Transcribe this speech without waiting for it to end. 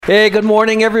Hey, good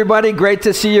morning, everybody. Great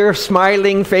to see your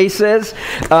smiling faces,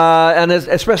 and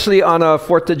especially on a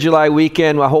 4th of July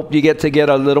weekend. I hope you get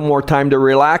a little more time to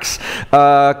relax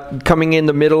coming in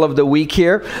the middle of the week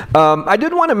here. I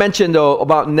did want to mention, though,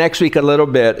 about next week a little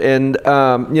bit, and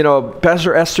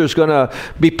Pastor Esther is going to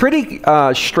be pretty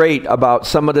straight about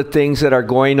some of the things that are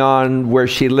going on where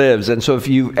she lives. And so if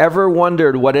you've ever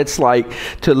wondered what it's like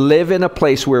to live in a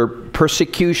place where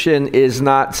persecution is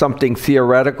not something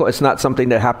theoretical, it's not something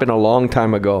that happened a long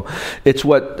time ago. It's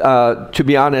what, to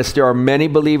be honest, there are many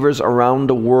believers around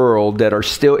the world that are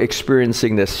still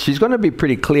experiencing this. She's going to be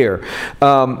pretty clear.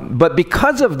 But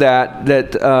because of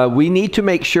that we need to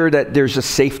make sure that there's a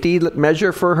safety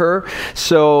measure for her.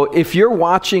 So if you're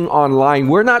watching online,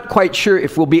 we're not quite sure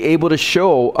if we'll be able to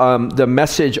show the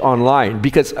message online,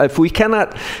 because if we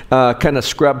cannot kind of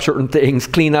scrub certain things,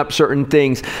 clean up certain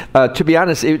things, to be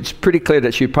honest, it's pretty clear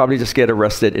that she'd probably just get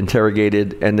arrested,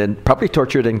 interrogated, and then probably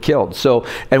tortured and killed. So,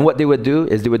 and what they would do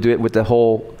is they would do it with the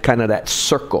whole kind of that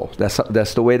circle.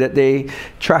 That's the way that they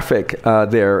traffic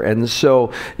there. And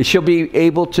so you'll be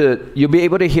able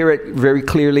to hear it very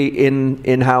clearly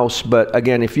in-house. But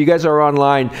again, if you guys are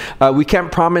online, we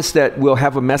can't promise that we'll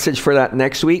have a message for that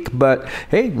next week, but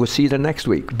hey, we'll see you the next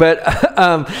week.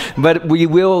 But we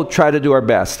will try to do our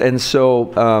best. And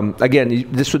so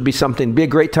again, this would be a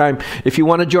great time. If you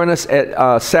want to join us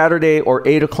at Saturday or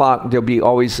 8 o'clock, there'll be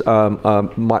always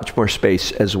much more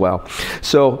space as well.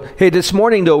 So, hey, this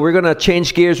morning, though, we're going to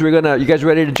change gears. You guys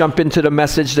ready to jump into the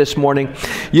message this morning?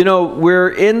 You know, we're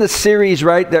in the series,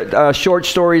 right, that short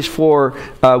stories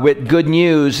with good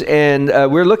news, and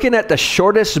we're looking at the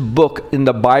shortest book in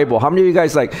the Bible. How many of you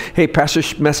guys hey,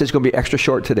 pastor's message is going to be extra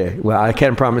short today? Well, I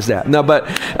can't promise that. No, but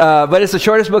it's the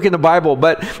shortest book in the Bible.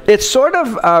 But it sort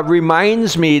of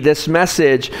reminds me, this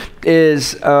message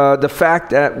is the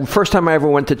fact that first time I ever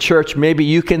went to church, maybe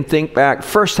you can think back,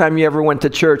 first time you ever went to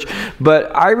church,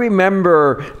 but I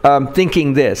remember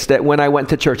thinking that when I went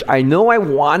to church, I know I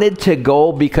wanted to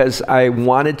go because I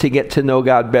wanted to get to know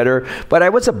God better, but I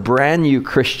was a brand new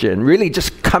Christian, really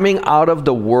just coming out of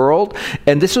the world,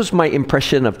 and this was my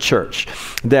impression of church,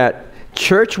 that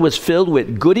church was filled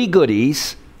with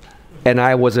goodies, and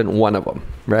I wasn't one of them,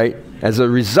 right? As a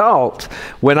result,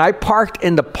 when I parked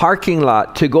in the parking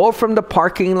lot, to go from the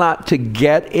parking lot to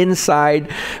get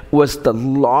inside was the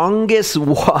longest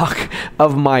walk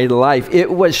of my life.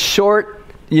 It was short,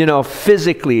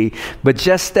 physically, but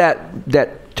just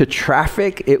that to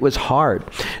traffic, it was hard.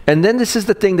 And then this is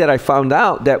the thing that I found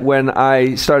out, that when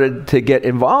I started to get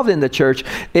involved in the church,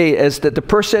 is that the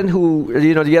person who,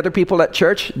 the other people at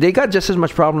church, they got just as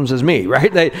much problems as me,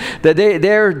 right?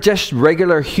 They're just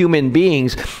regular human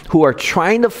beings who are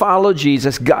trying to follow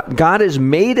Jesus. God has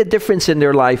made a difference in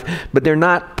their life, but they're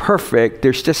not perfect.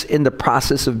 They're just in the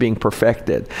process of being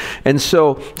perfected. And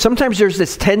so sometimes there's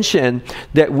this tension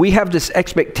that we have this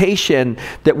expectation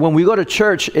that when we go to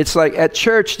church, it's like at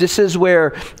church, this is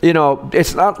where,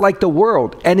 it's not like the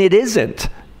world, and it isn't,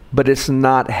 but it's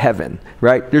not heaven,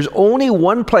 right? There's only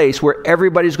one place where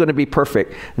everybody's going to be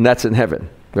perfect, and that's in heaven,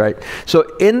 right?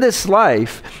 So in this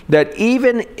life, that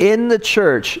even in the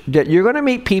church, that you're going to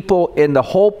meet people in the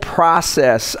whole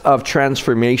process of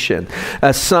transformation,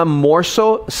 some more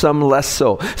so, some less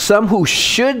so, some who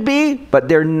should be, but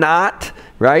they're not,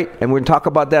 right? And we're going to talk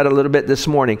about that a little bit this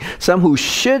morning. Some who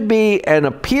should be and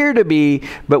appear to be,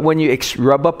 but when you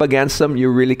rub up against them, you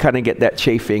really kind of get that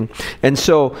chafing. And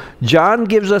so John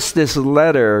gives us this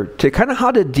letter to kind of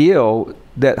how to deal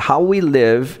how we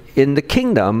live in the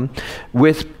kingdom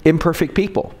with imperfect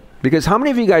people. Because how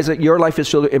many of you guys, your life is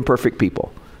filled with imperfect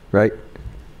people, right?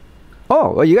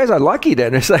 Oh, well, you guys are lucky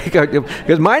then. It's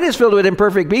because mine is filled with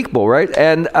imperfect people, right?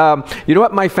 And you know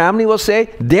what my family will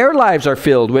say? Their lives are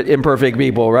filled with imperfect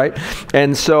people, right?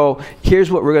 And so here's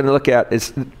what we're going to look at.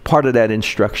 It's part of that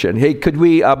instruction. Hey, could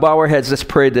we bow our heads? Let's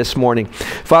pray this morning.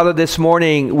 Father, this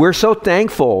morning, we're so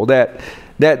thankful that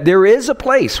there is a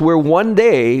place where one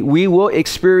day we will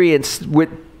experience with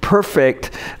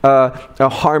perfect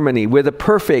harmony, with a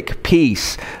perfect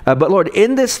peace. But Lord,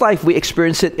 in this life, we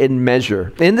experience it in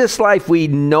measure. In this life, we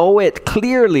know it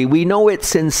clearly. We know it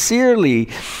sincerely,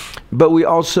 but we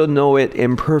also know it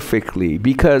imperfectly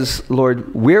because,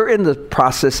 Lord, we're in the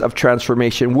process of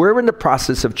transformation. We're in the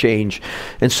process of change,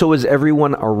 and so is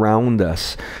everyone around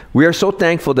us. We are so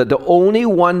thankful that the only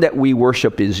one that we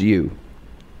worship is you.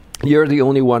 You're the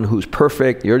only one who's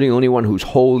perfect. You're the only one who's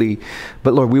holy.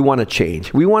 But Lord, we want to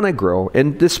change. We want to grow.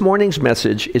 And this morning's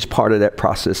message is part of that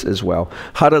process as well.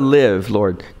 How to live,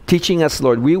 Lord. Teaching us,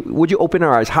 Lord, would you open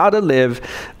our eyes? How to live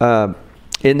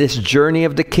in this journey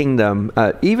of the kingdom,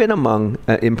 even among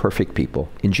imperfect people.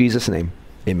 In Jesus' name,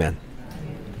 amen.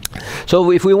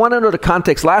 So if we want to know the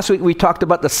context, last week we talked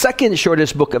about the second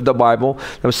shortest book of the Bible,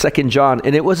 that was 2 John,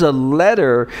 and it was a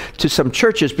letter to some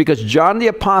churches because John the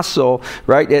Apostle,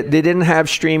 right, they didn't have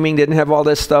streaming, they didn't have all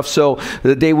this stuff, so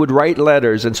they would write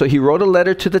letters. And so he wrote a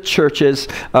letter to the churches.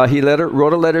 He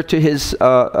wrote a letter to his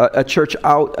a church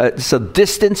out, it's a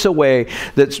distance away.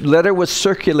 That letter was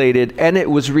circulated, and it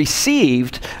was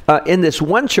received in this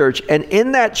one church. And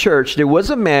in that church, there was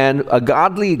a man, a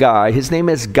godly guy. His name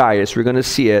is Gaius. We're going to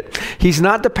see it. He's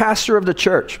not the pastor of the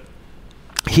church.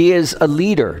 He is a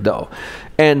leader, though.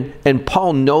 And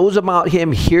Paul knows about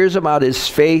him, hears about his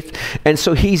faith, and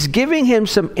so he's giving him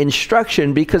some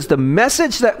instruction because the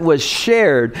message that was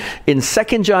shared in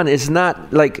 2 John is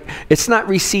not like, it's not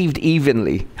received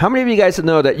evenly. How many of you guys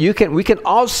know that we can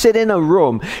all sit in a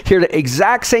room, hear the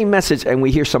exact same message, and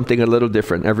we hear something a little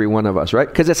different, every one of us, right?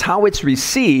 Because it's how it's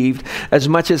received as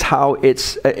much as how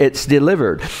it's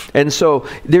delivered. And so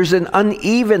there's an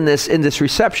unevenness in this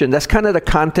reception. That's kind of the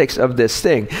context of this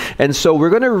thing. And so we're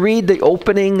going to read the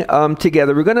opening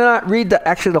together. We're going to not read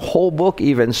the whole book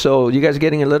even, so you guys are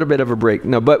getting a little bit of a break.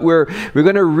 No, but we're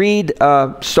going to read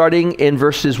starting in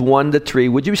verses 1 to 3.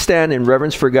 Would you stand in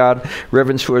reverence for God,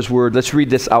 reverence for His Word? Let's read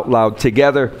this out loud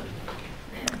together.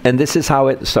 And this is how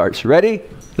it starts. Ready?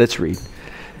 Let's read.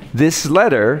 This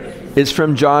letter is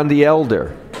from John the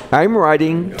Elder. I'm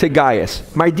writing to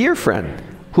Gaius, my dear friend,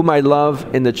 whom I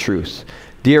love in the truth.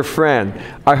 Dear friend,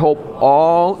 I hope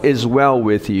all is well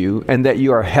with you and that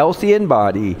you are healthy in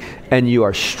body and you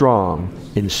are strong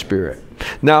in spirit.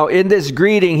 Now, in this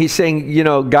greeting, he's saying, you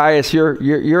know, Gaius,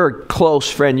 you're a close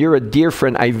friend. You're a dear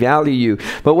friend. I value you.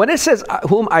 But when it says,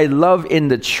 whom I love in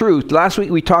the truth, last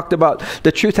week we talked about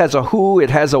the truth has a who,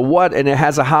 it has a what, and it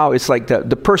has a how. It's like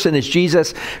the person is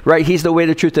Jesus, right? He's the way,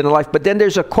 the truth, and the life. But then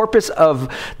there's a corpus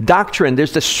of doctrine.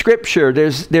 There's the scripture.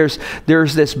 There's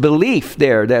this belief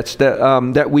there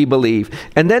that we believe.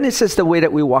 And then it says the way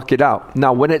that we walk it out.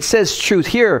 Now, when it says truth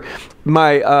here,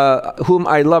 whom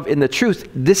I love in the truth,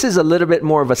 this is a little bit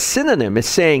more of a synonym. It's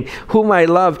saying whom I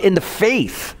love in the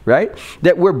faith, right?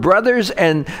 That we're brothers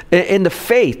and in the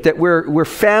faith, that we're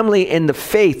family in the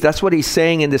faith. That's what he's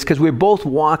saying in this, because we're both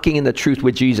walking in the truth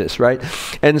with Jesus, right?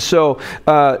 And so,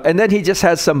 and then he just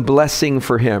has some blessing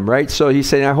for him, right? So he's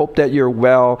saying, I hope that you're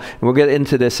well, and we'll get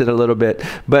into this in a little bit.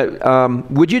 But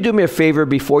would you do me a favor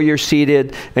before you're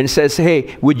seated? And it says,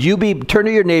 hey, turn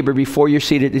to your neighbor before you're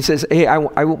seated. It says, hey,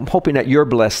 I'm hoping that you're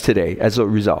blessed today as a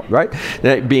result, right?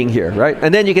 That being here, right?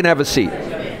 And then you can have a seat,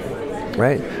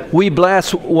 right? We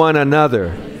bless one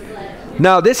another.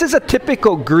 Now, this is a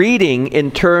typical greeting in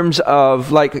terms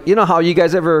of, like, you know how you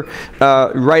guys ever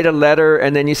write a letter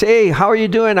and then you say, hey, how are you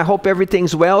doing? I hope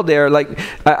everything's well there. Like,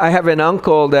 I have an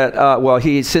uncle that, well,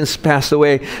 he since passed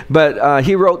away, but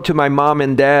he wrote to my mom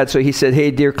and dad. So he said,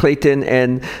 hey, dear Clayton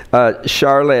and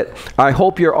Charlotte, I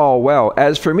hope you're all well.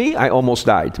 As for me, I almost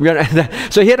died.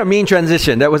 So he had a mean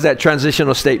transition. That was that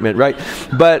transitional statement, right?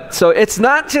 But so it's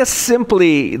not just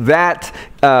simply that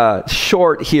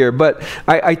short here, but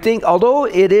I think although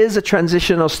it is a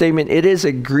transitional statement, it is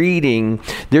a greeting,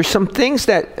 there's some things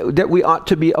that we ought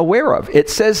to be aware of. It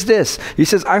says this, he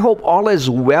says, I hope all is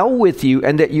well with you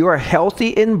and that you are healthy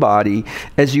in body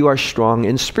as you are strong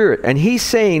in spirit. And he's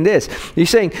saying this, he's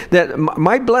saying that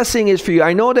my blessing is for you.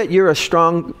 I know that you're a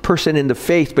strong person in the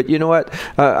faith, but you know what,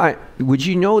 would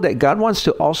you know that God wants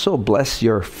to also bless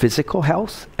your physical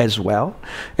health as well?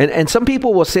 And some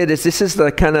people will say this is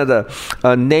the kind of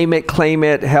the name it, claim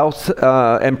it, health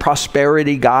and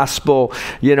prosperity gospel,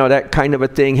 you know, that kind of a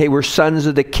thing. Hey, we're sons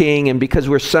of the king, and because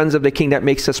we're sons of the king, that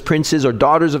makes us princes, or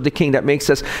daughters of the king, that makes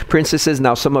us princesses.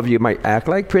 Now, some of you might act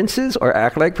like princes or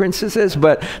act like princesses,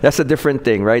 but that's a different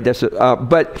thing, right?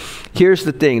 But here's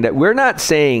the thing, that we're not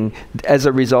saying as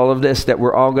a result of this that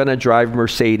we're all going to drive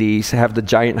Mercedes, have the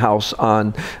giant house on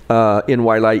in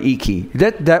Wailaiki.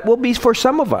 That will be for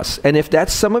some of us, and if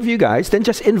that's some of you guys, then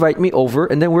just invite me over,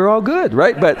 and then we're all good,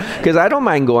 right? But because I don't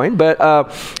mind going, but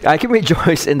I can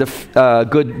rejoice in the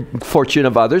good fortune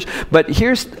of others. But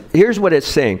here's what it's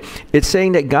saying. It's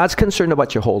saying that God's concerned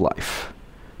about your whole life.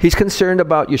 He's concerned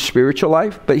about your spiritual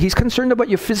life, but he's concerned about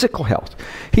your physical health.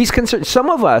 He's concerned. Some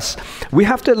of us, we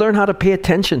have to learn how to pay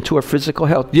attention to our physical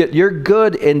health. You're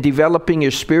good in developing your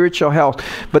spiritual health,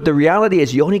 but the reality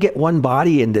is you only get one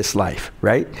body in this life,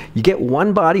 right? You get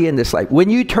one body in this life. When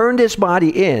you turn this body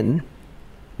in,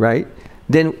 right,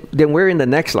 then we're in the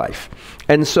next life.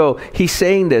 And so he's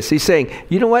saying this. He's saying,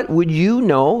 you know what? Would you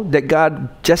know that God,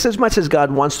 just as much as God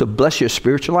wants to bless your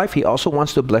spiritual life, he also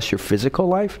wants to bless your physical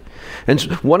life? And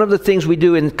one of the things we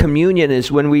do in communion is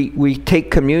when we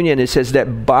take communion, it says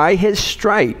that by his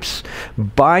stripes,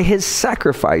 by his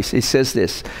sacrifice, it says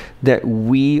this, that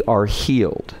we are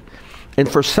healed.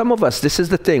 And for some of us, this is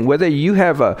the thing, whether you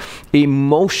have a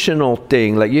emotional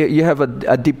thing, like you have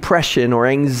a depression or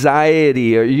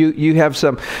anxiety, or you have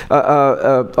some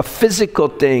a physical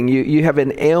thing, you have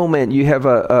an ailment, you have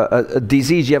a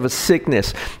disease, you have a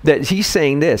sickness, that he's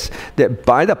saying this, that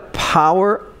by the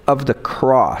power of the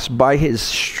cross, by his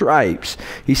stripes,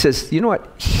 he says, you know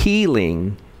what,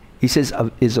 healing, he says,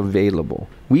 is available.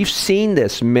 We've seen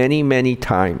this many, many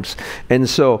times. And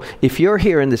so if you're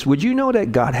hearing this, would you know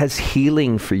that God has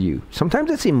healing for you?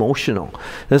 Sometimes it's emotional.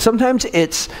 And sometimes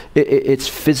it's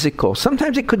physical.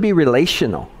 Sometimes it could be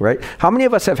relational, right? How many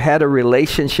of us have had a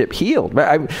relationship healed?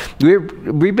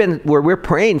 We're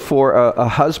praying for a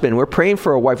husband. We're praying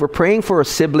for a wife. We're praying for a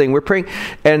sibling. We're praying.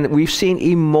 And we've seen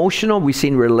emotional. We've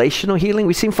seen relational healing.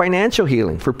 We've seen financial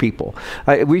healing for people.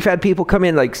 We've had people come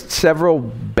in like several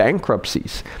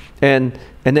bankruptcies.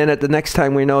 And then at the next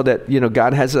time we know that,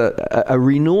 God has a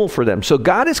renewal for them. So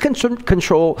God is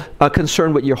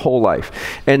concerned with your whole life.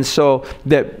 And so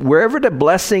that wherever the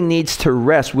blessing needs to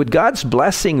rest, would God's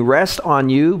blessing rest on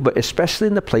you, but especially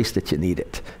in the place that you need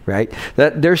it, right?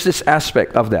 That there's this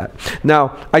aspect of that.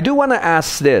 Now, I do want to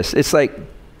ask this. It's like,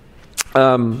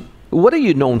 what are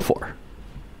you known for?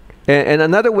 And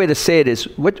another way to say it is,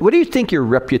 what do you think your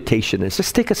reputation is?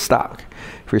 Just take a stock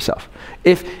for yourself.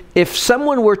 If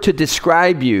someone were to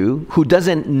describe you who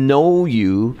doesn't know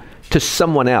you to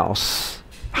someone else,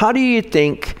 how do you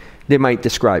think they might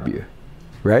describe you,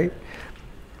 right?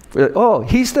 Oh,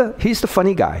 he's the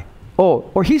funny guy. Oh,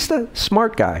 or he's the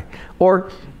smart guy. Or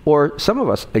some of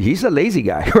us, he's the lazy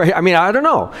guy, right? I mean, I don't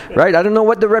know, right? I don't know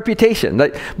what the reputation.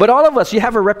 But all of us, you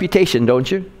have a reputation, don't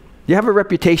you? You have a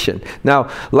reputation.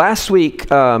 Now, last week,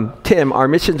 Tim, our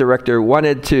mission director,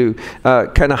 wanted to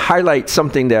kind of highlight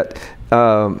something that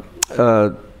about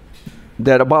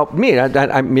me.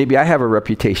 Maybe I have a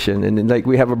reputation. And then, like,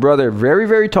 we have a brother, very,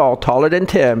 very tall, taller than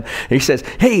Tim. And he says,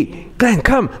 hey, Glenn,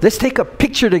 come, let's take a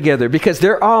picture together, because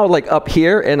they're all like up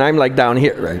here and I'm like down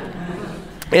here, right?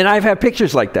 And I've had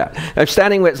pictures like that. I'm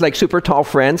standing with like super tall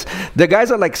friends. The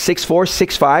guys are like 6'4",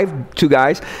 6'5", two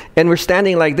guys, and we're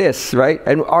standing like this, right?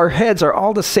 And our heads are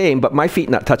all the same, but my feet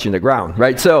not touching the ground,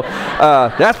 right? So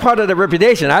that's part of the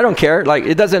reputation. I don't care. Like,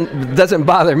 it doesn't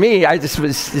bother me.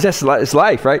 It's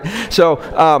life, right? So,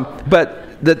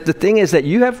 but the thing is that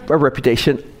you have a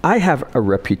reputation. I have a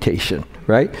reputation,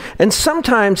 right? And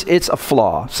sometimes it's a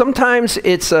flaw. Sometimes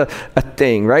it's a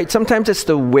thing, right? Sometimes it's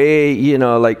the way,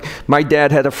 like my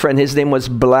dad had a friend, his name was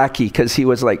Blackie, because he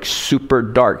was like super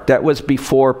dark. That was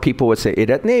before people would say, hey,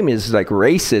 that name is like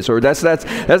racist, or that's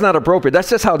not appropriate.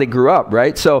 That's just how they grew up,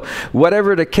 right? So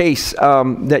whatever the case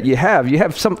that you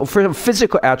have some for a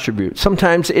physical attribute.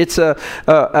 Sometimes it's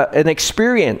an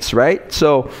experience, right?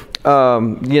 So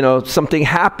something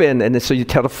happened, and so you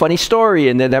tell a funny story,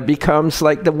 and then that becomes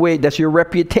like that's your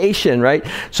reputation, right?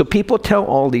 So people tell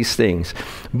all these things.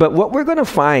 But what we're going to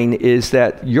find is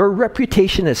that your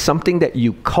reputation is something that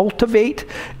you cultivate,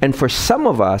 and for some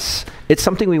of us, it's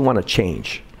something we want to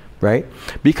change, right?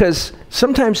 Because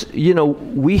sometimes,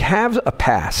 we have a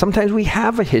past. Sometimes we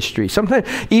have a history. Sometimes,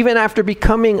 even after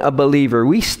becoming a believer,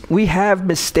 we have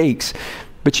mistakes.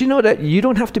 But you know that you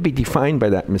don't have to be defined by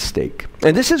that mistake.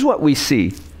 And this is what we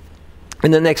see in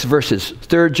the next verses.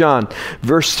 3 John,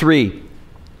 verse 3.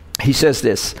 He says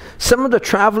this, some of the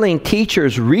traveling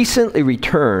teachers recently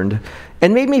returned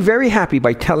and made me very happy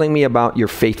by telling me about your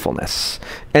faithfulness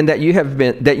and that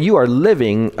you are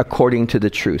living according to the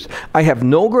truth. I have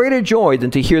no greater joy than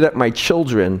to hear that my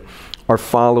children are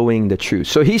following the truth.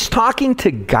 So he's talking to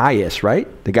Gaius, right?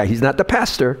 The guy, he's not the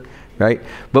pastor, right?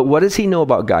 But what does he know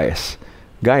about Gaius?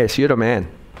 Gaius, you're the man.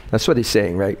 That's what he's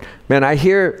saying, right? Man, I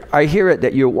hear it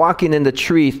that you're walking in the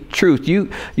truth.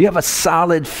 You have a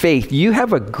solid faith. You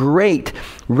have a great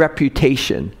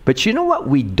reputation. But you know what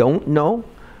we don't know?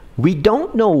 We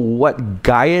don't know what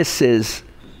Gaius's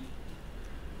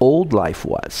old life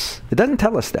was. It doesn't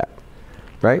tell us that,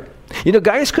 right?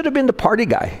 Gaius could have been the party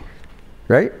guy,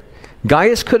 right?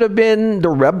 Gaius could have been the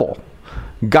rebel.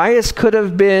 Gaius could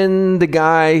have been the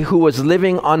guy who was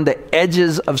living on the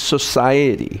edges of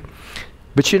society.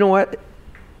 But you know what?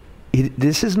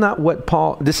 This is not what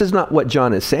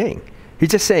John is saying. He's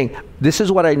just saying, this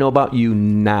is what I know about you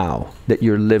now, that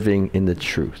you're living in the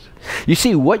truth. You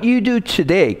see, what you do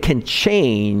today can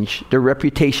change the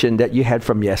reputation that you had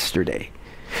from yesterday.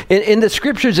 In the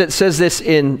scriptures, it says this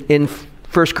in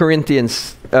 1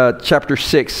 Corinthians chapter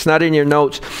 6. It's not in your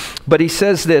notes, but he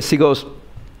says this. He goes,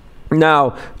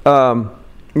 now,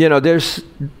 there's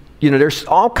there's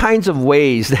all kinds of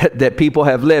ways that people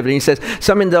have lived. And he says,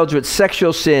 some indulge with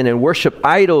sexual sin and worship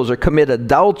idols or commit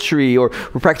adultery or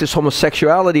practice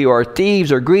homosexuality or are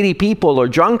thieves or greedy people or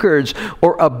drunkards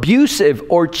or abusive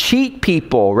or cheat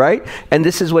people, right? And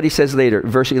this is what he says later,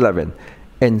 verse 11.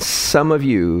 And some of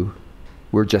you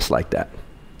were just like that,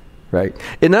 right?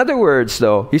 In other words,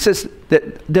 though, he says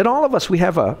that all of us, we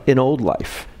have an old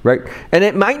life, right? And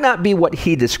it might not be what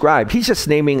he described. He's just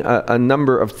naming a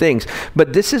number of things.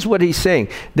 But this is what he's saying,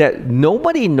 that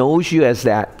nobody knows you as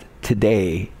that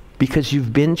today because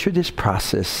you've been through this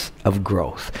process of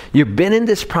growth. You've been in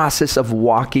this process of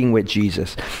walking with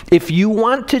Jesus. If you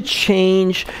want to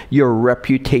change your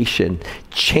reputation,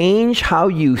 change how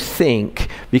you think,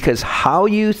 because how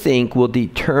you think will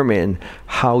determine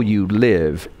how you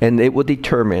live, and it will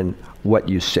determine what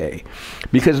you say.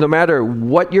 Because no matter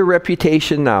what your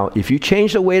reputation now, if you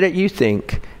change the way that you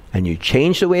think, and you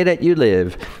change the way that you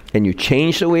live, and you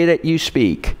change the way that you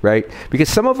speak, right? Because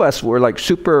some of us were like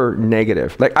super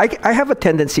negative. Like I have a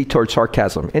tendency towards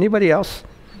sarcasm. Anybody else?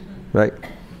 Right?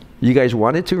 You guys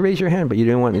wanted to raise your hand, but you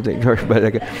didn't want to.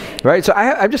 But right? So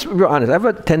I'm just real honest. I have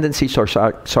a tendency towards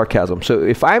sarcasm. So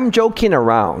if I'm joking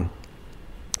around,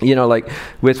 like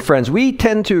with friends, we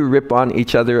tend to rip on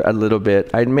each other a little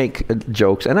bit. I'd make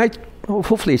jokes, and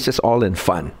hopefully it's just all in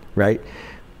fun, right?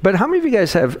 But how many of you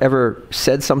guys have ever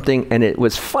said something and it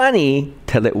was funny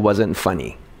till it wasn't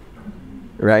funny,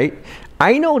 right?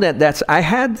 I know I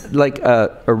had like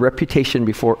a reputation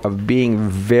before of being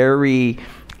very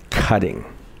cutting,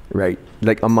 right?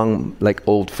 Like among like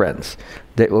old friends.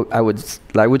 That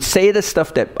I would say the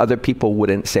stuff that other people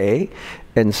wouldn't say,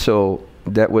 and so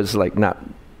that was like not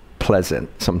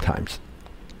pleasant sometimes.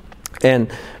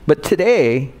 But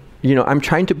today, I'm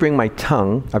trying to bring my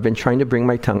tongue. I've been trying to bring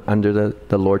my tongue under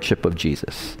the lordship of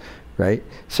Jesus, right?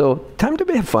 So time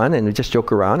to have fun and just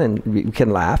joke around and we can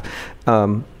laugh.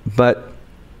 But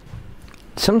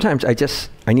sometimes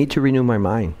I need to renew my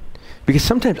mind, because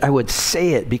sometimes I would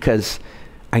say it because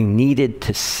I needed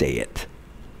to say it.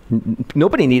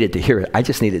 Nobody needed to hear it. I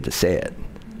just needed to say it,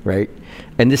 right?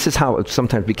 And this is how it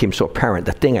sometimes became so apparent.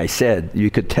 The thing I said,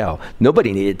 you could tell.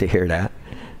 Nobody needed to hear that.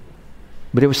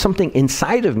 But it was something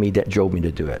inside of me that drove me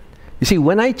to do it. You see,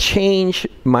 when I change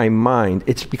my mind,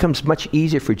 it becomes much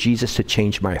easier for Jesus to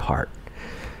change my heart.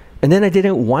 And then I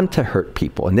didn't want to hurt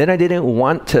people. And then I didn't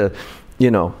want to,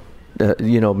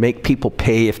 make people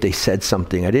pay if they said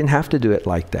something. I didn't have to do it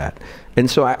like that. And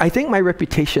so I think my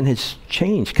reputation has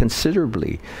changed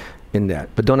considerably in that.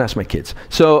 But don't ask my kids.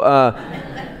 So,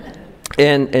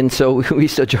 and so we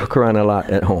still joke around a lot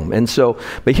at home. And so,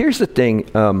 but here's the thing.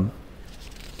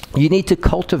 You need to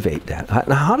cultivate that.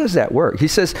 Now, how does that work? He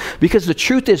says, because the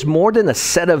truth is more than a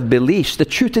set of beliefs. The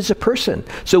truth is a person.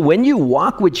 So when you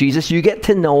walk with Jesus, you get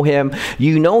to know him.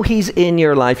 You know he's in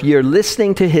your life. You're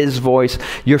listening to his voice.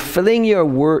 You're filling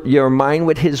your mind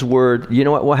with his word. You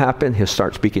know what will happen? He'll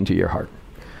start speaking to your heart.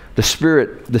 The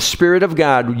Spirit of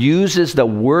God uses the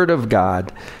word of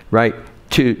God, right,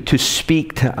 to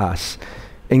speak to us.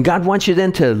 And God wants you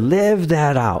then to live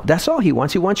that out. That's all he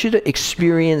wants. He wants you to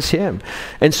experience him.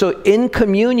 And so in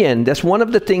communion, that's one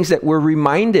of the things that we're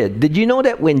reminded. Did you know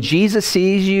that when Jesus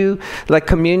sees you, like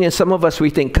communion, some of us, we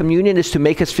think communion is to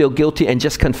make us feel guilty and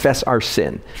just confess our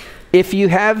sin. If you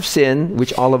have sin,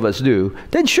 which all of us do,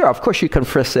 then sure, of course you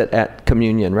confess it at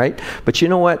communion, right? But you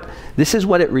know what? This is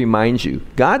what it reminds you.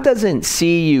 God doesn't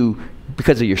see you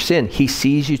because of your sin. He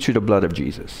sees you through the blood of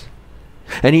Jesus.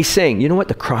 And he's saying, you know what?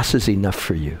 The cross is enough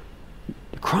for you.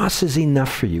 The cross is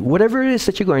enough for you. Whatever it is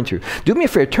that you're going through. Do me a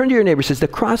favor. Turn to your neighbor and says, the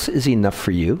cross is enough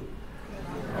for you.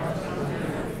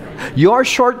 Your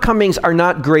shortcomings are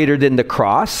not greater than the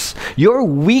cross. Your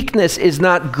weakness is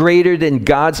not greater than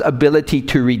God's ability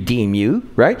to redeem you,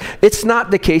 right? It's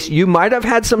not the case. You might have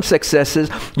had some successes.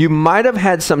 You might have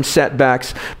had some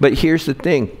setbacks. But here's the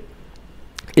thing.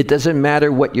 It doesn't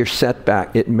matter what your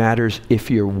setback. It matters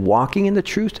if you're walking in the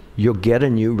truth, you'll get a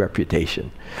new reputation.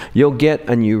 You'll get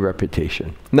a new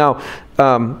reputation. Now,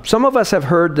 some of us have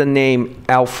heard the name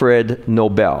Alfred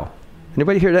Nobel.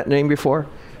 Anybody hear that name before?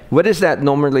 What is that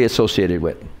normally associated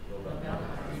with?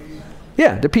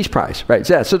 Yeah, the Peace Prize, right?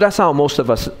 Yeah, so that's how most of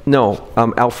us know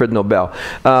Alfred Nobel.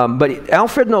 But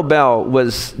Alfred Nobel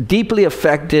was deeply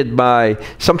affected by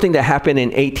something that happened in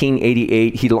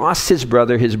 1888. He lost his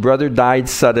brother. His brother died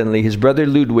suddenly, his brother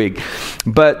Ludwig.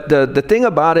 But the thing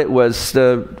about it was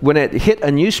when it hit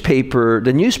a newspaper,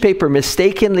 the newspaper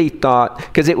mistakenly thought,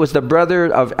 because it was the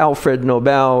brother of Alfred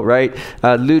Nobel, right?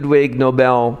 Ludwig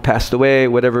Nobel passed away,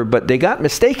 whatever, but they got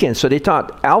mistaken. So they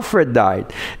thought Alfred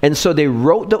died. And so they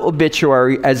wrote the obituary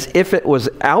obituary as if it was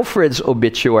Alfred's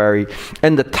obituary,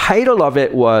 and the title of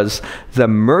it was "The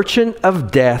Merchant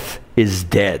of Death is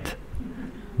Dead."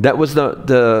 That was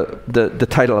the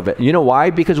title of it. You know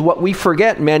why? Because what we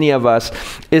forget, many of us,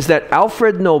 is that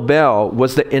Alfred Nobel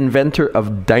was the inventor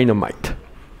of dynamite,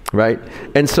 right?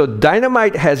 And so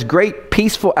dynamite has great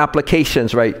peaceful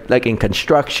applications, right? Like in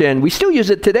construction. We still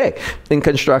use it today. In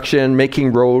construction,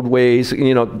 making roadways,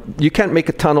 you can't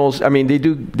make tunnels. I mean,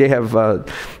 they have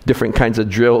different kinds of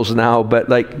drills now, but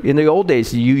like in the old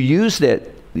days, you used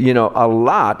it a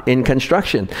lot in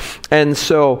construction. And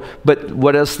so, but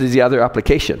what else is the other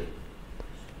application?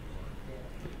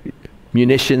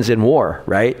 Munitions in war,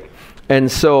 right? And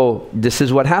so this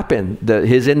is what happened.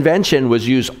 His invention was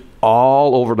used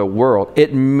all over the world.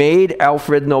 It made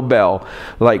Alfred Nobel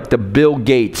like the Bill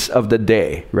Gates of the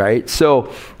day, right?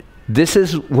 So this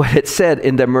is what it said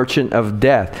in The Merchant of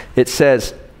Death. It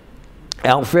says,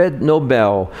 Alfred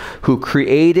Nobel, who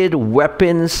created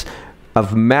weapons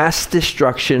of mass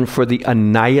destruction for the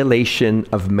annihilation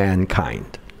of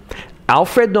mankind.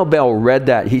 Alfred Nobel read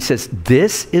that. He says,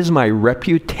 this is my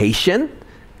reputation?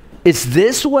 Is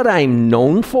this what I'm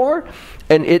known for?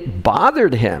 And it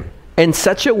bothered him in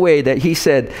such a way that he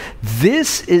said,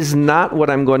 this is not what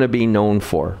I'm going to be known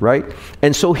for, right?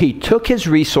 And so he took his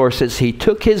resources, he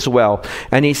took his wealth,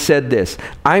 and he said this,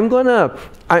 I'm going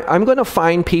to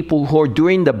find people who are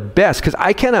doing the best, because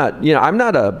I cannot, I'm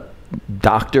not a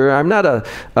doctor. I'm not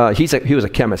he was a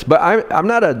chemist, but I'm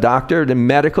not a doctor. The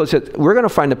medical said, we're going to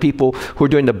find the people who are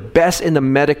doing the best in the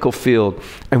medical field,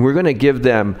 and we're going to give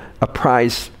them a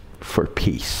prize for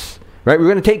peace. Right? We're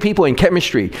going to take people in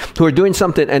chemistry who are doing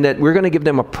something, and that we're going to give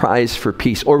them a prize for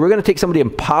peace. Or we're going to take somebody in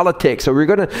politics, or we're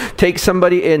going to take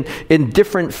somebody in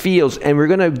different fields, and we're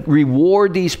going to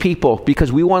reward these people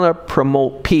because we want to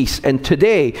promote peace. And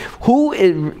today,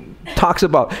 talks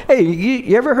about, hey,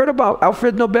 you ever heard about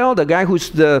Alfred Nobel, the guy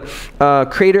who's the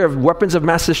creator of weapons of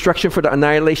mass destruction for the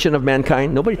annihilation of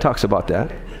mankind? Nobody talks about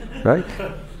that, right?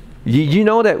 You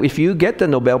know that if you get the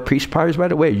Nobel Peace Prize, by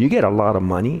the way, you get a lot of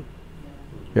money.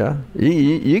 Yeah,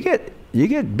 you get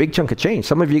a big chunk of change.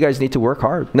 Some of you guys need to work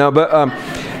hard. No, but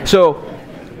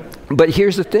but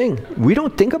here's the thing: we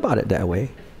don't think about it that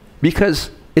way, because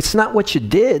it's not what you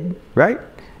did, right?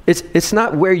 It's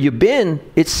not where you've been.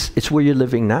 It's where you're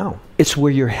living now. It's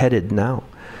where you're headed now.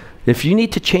 If you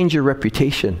need to change your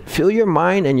reputation, fill your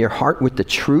mind and your heart with the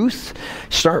truth.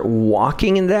 Start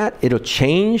walking in that. It'll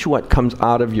change what comes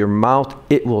out of your mouth.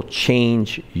 It will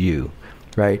change you.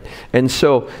 Right? And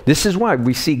so this is why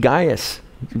we see Gaius.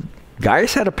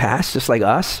 Gaius had a past just like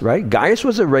us, right? Gaius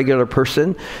was a regular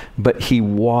person, but he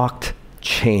walked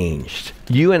changed.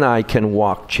 You and I can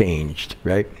walk changed,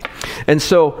 right? And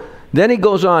so then he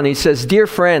goes on, he says, dear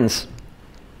friends,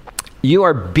 you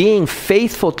are being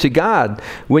faithful to God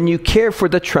when you care for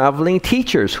the traveling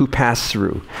teachers who pass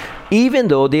through, even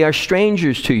though they are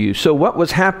strangers to you. So what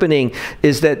was happening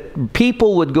is that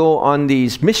people would go on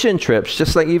these mission trips,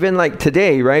 just like even like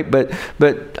today, right? But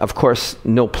of course,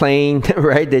 no plane,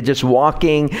 right? They're just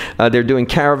walking. They're doing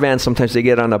caravans. Sometimes they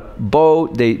get on a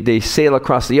boat. They sail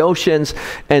across the oceans,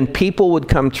 and people would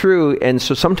come through. And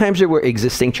so sometimes there were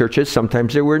existing churches.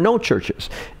 Sometimes there were no churches.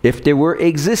 If there were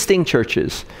existing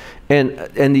churches,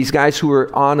 and these guys who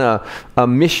were on a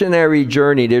missionary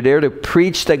journey, they're there to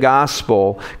preach the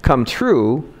gospel, come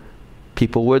through,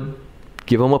 people would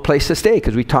give them a place to stay.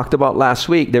 Because we talked about last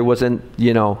week, there wasn't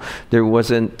Hilton, there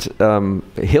wasn't,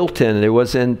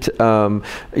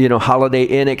 Holiday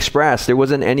Inn Express. There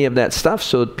wasn't any of that stuff.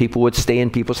 So people would stay in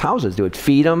people's houses. They would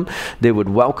feed them. They would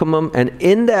welcome them. And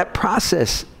in that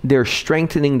process, they're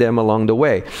strengthening them along the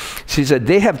way. So he said,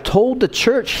 they have told the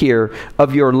church here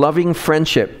of your loving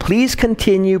friendship. Please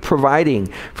continue providing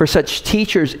for such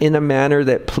teachers in a manner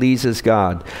that pleases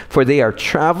God. For they are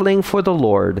traveling for the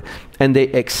Lord, and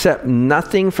they accept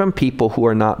nothing from people who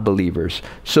are not believers.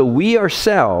 So we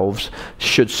ourselves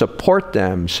should support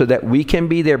them so that we can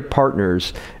be their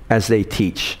partners as they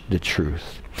teach the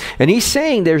truth. And he's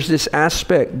saying there's this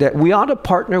aspect that we ought to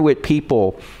partner with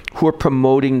people who are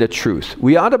promoting the truth.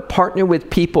 We ought to partner with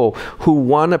people who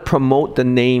want to promote the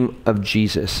name of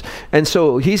Jesus. And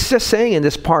so he's just saying in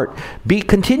this part,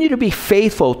 continue to be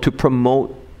faithful to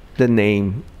promote the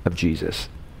name of Jesus.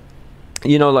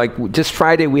 Like just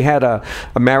Friday we had a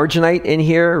marriage night in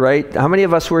here, right? How many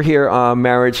of us were here on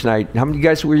marriage night? How many of you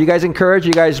guys, were you guys encouraged?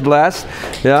 You guys blessed?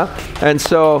 Yeah? And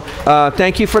so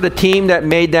thank you for the team that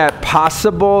made that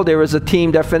possible. There was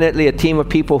definitely a team of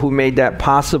people who made that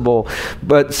possible.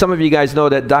 But some of you guys know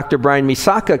that Dr. Brian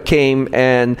Misaka came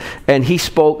and he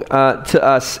spoke to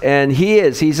us. And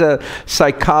he's a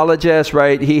psychologist,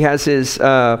 right? He has his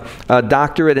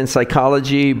doctorate in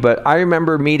psychology. But I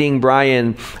remember meeting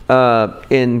Brian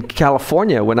in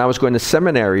California when I was going to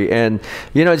seminary. And,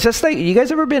 it's just like, you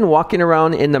guys ever been walking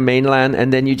around in the mainland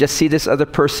and then you just see this other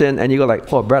person and you go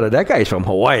like, oh, brother, that guy's from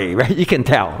Hawaii, right? You can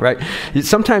tell, right?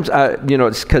 Sometimes,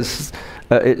 it's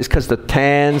because the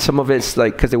tan, some of it's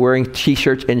like because they're wearing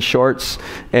T-shirts and shorts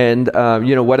and,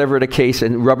 whatever the case,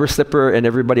 and rubber slipper, and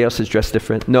everybody else is dressed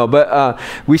different. No, but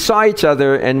we saw each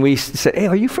other and we said, hey,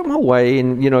 are you from Hawaii?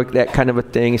 And, that kind of a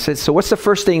thing. He said, so what's the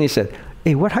first thing he said?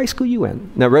 Hey, what high school you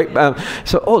in? No, right?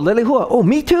 Lelehua. Oh,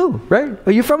 me too, right?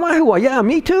 Are you from Iowa? Yeah,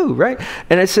 me too, right?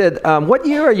 And I said, what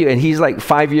year are you? And he's like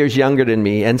 5 years younger than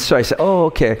me. And so I said, oh,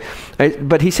 okay.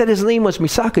 But he said his name was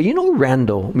Misaka. You know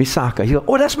Randall Misaka. He goes,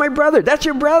 oh, that's my brother. That's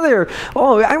your brother.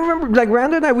 Oh, I remember like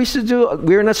Randall and I, we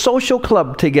were in a social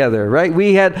club together, right?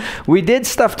 We did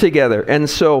stuff together. And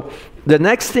so the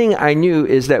next thing I knew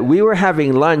is that we were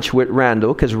having lunch with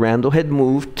Randall because Randall had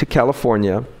moved to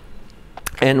California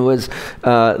and was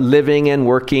living and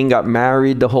working, got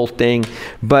married, the whole thing.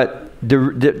 But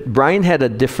Brian had a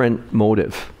different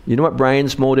motive. You know what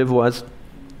Brian's motive was?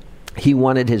 He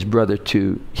wanted his brother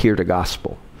to hear the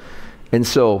gospel. And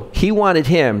so he wanted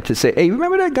him to say, hey,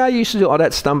 remember that guy you used to do all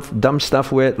that dumb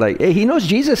stuff with? Like, hey, he knows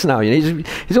Jesus now. He's going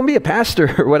to be a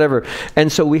pastor or whatever.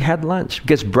 And so we had lunch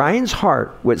because Brian's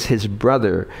heart was his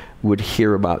brother would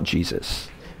hear about Jesus.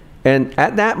 And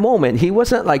at that moment, he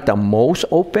wasn't like the most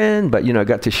open, but, I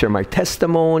got to share my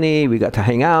testimony. We got to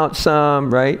hang out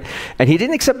some, right? And he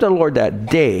didn't accept the Lord that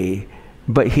day,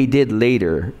 but he did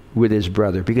later with his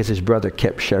brother because his brother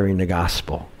kept sharing the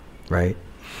gospel, right?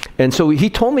 And so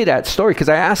he told me that story because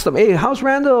I asked him, hey, how's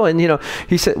Randall? And,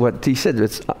 he said,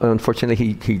 it's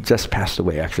unfortunately, he just passed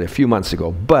away actually a few months ago,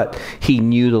 but he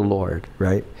knew the Lord,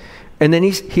 right? And then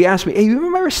he asked me, hey, you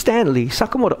remember Stanley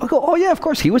Sakamoto? I go, oh, yeah, of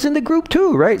course. He was in the group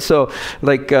too, right? So,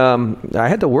 like, I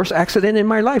had the worst accident in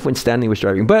my life when Stanley was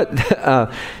driving. But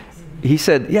he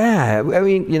said, yeah, I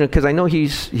mean, because I know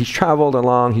he's traveled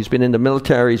along. He's been in the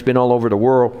military. He's been all over the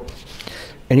world.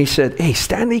 And he said, hey,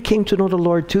 Stanley came to know the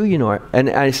Lord too, And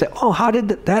I said, oh, how did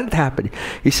that happen?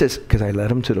 He says, because I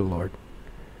led him to the Lord.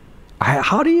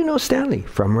 How do you know Stanley?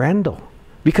 From Randall.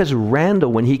 Because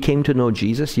Randall, when he came to know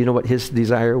Jesus, you know what his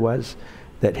desire was?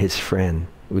 That his friend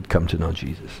would come to know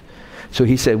Jesus. So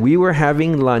he said, we were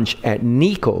having lunch at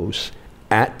Nico's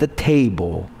at the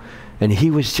table, and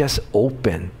he was just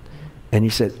open. And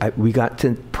he said, we got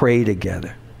to pray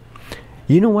together.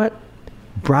 You know what?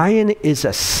 Brian is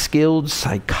a skilled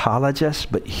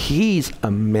psychologist, but he's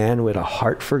a man with a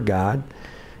heart for God,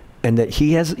 and that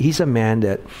he's a man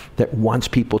that wants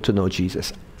people to know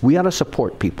Jesus. We ought to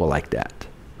support people like that.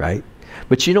 Right?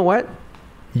 But you know what?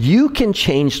 You can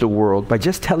change the world by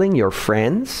just telling your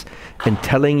friends and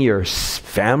telling your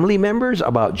family members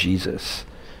about Jesus.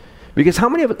 Because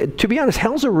to be honest,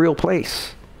 hell's a real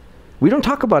place. We don't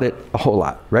talk about it a whole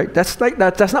lot, right? That's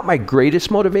not my greatest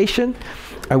motivation.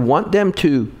 I want them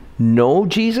to know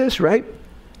Jesus, right?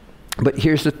 But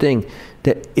here's the thing,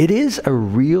 that it is a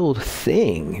real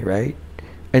thing, right?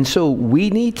 And so we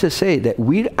need to say that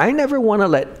I never want to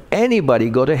let anybody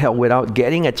go to hell without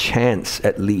getting a chance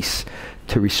at least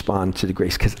to respond to the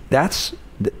grace. Because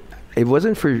it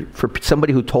wasn't for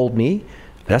somebody who told me.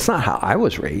 That's not how I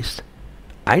was raised.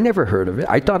 I never heard of it.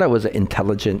 I thought I was an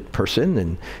intelligent person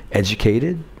and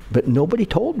educated, but nobody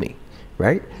told me,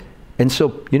 right? And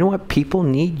so, you know what? People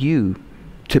need you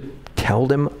to tell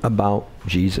them about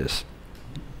Jesus.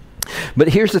 But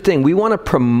here's the thing. We want to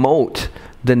promote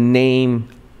the name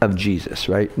of Jesus,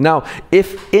 right? Now,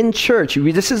 if in church,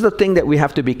 this is the thing that we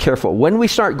have to be careful. When we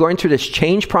start going through this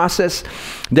change process,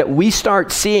 that we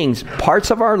start seeing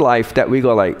parts of our life that we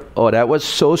go like, oh, that was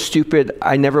so stupid.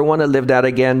 I never want to live that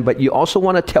again. But you also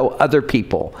want to tell other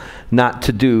people not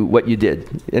to do what you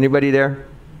did. Anybody there?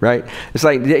 Right? It's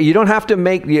like you don't have to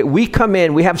we come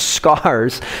in, we have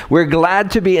scars. We're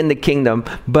glad to be in the kingdom,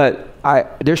 but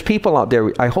there's people out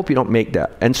there, I hope you don't make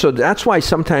that. And so that's why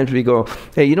sometimes we go,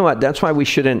 hey, you know what? That's why we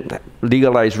shouldn't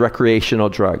legalize recreational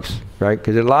drugs, right?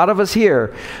 Because a lot of us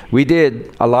here, we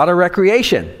did a lot of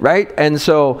recreation, right? And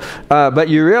so, but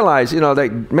you realize,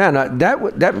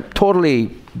 that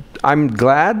totally, I'm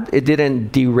glad it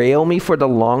didn't derail me for the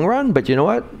long run, but you know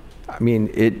what? I mean,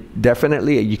 it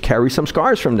definitely, you carry some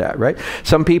scars from that, right?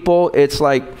 Some people, it's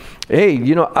like, hey,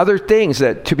 other things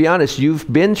that, to be honest,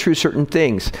 you've been through certain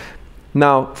things.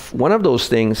 Now, one of those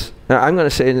things, I'm going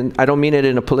to say, and I don't mean it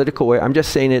in a political way, I'm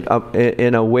just saying it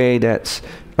in a way that's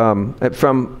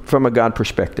from a God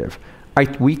perspective.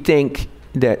 We think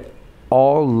that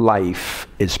all life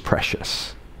is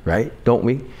precious, right? Don't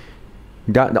we?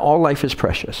 All life is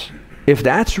precious. If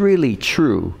that's really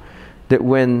true, that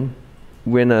when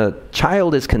a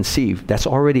child is conceived, that's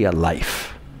already a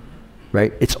life,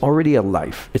 right? It's already a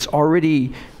life. It's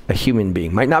already a human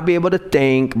being. Might not be able to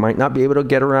think, might not be able to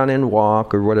get around and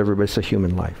walk or whatever, but it's a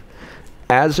human life.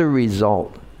 As a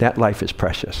result, that life is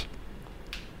precious.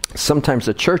 Sometimes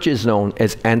the church is known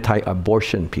as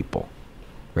anti-abortion people,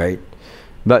 right?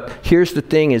 But here's the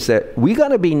thing is that we got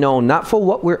to be known not for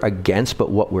what we're against, but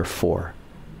what we're for.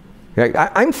 Right?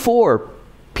 I'm for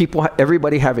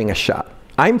everybody having a shot.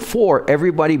 I'm for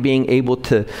everybody being able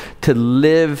to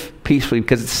live peacefully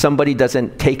because somebody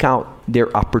doesn't take out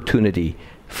their opportunity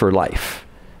for life.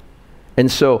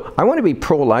 And so I want to be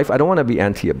pro-life. I don't want to be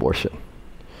anti-abortion.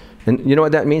 And you know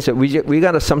what that means? That we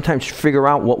got to sometimes figure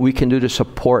out what we can do to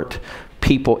support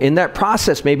people in that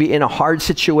process, maybe in a hard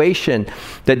situation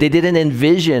that they didn't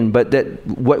envision, but that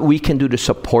what we can do to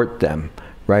support them,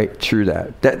 right, through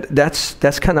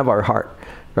that's kind of our heart,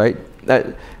 right?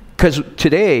 Because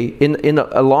today, in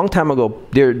a long time ago,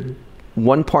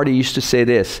 one party used to say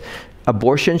this: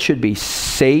 abortion should be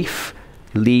safe,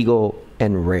 legal,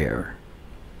 and rare.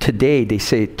 Today, they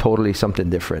say totally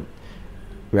something different,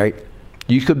 right?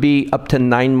 You could be up to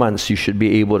 9 months. You should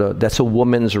be able to. That's a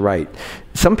woman's right.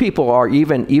 Some people are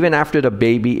even after the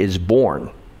baby is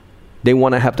born, they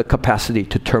want to have the capacity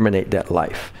to terminate that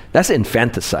life. That's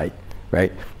infanticide,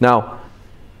 right? Now,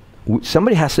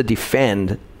 somebody has to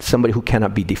defend somebody who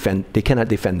cannot they cannot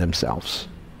defend themselves,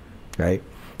 right?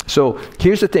 So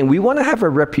here's the thing. We want to have a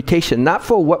reputation, not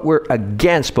for what we're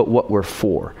against, but what we're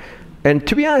for. And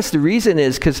to be honest, the reason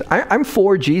is because I'm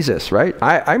for Jesus, right?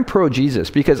 I'm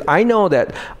pro-Jesus because I know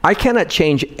that I cannot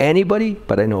change anybody,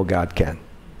 but I know God can.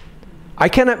 I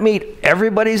cannot meet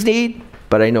everybody's need,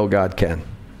 but I know God can,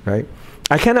 right?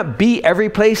 I cannot be every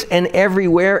place and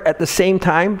everywhere at the same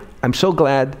time. I'm so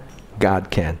glad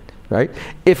God can, right?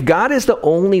 If God is the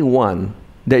only one,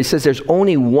 that he says there's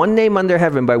only one name under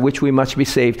heaven by which we must be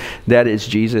saved, that is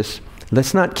Jesus.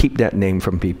 Let's not keep that name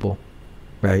from people,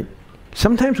 right?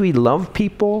 Sometimes we love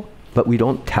people, but we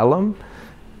don't tell them.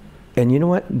 And you know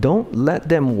what? Don't let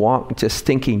them walk just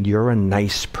thinking you're a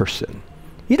nice person.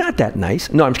 You're not that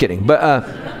nice. No, I'm just kidding. But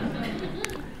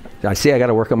I see I got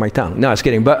to work on my tongue. No, I was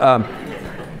kidding. But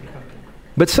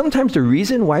sometimes the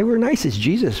reason why we're nice is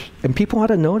Jesus. And people ought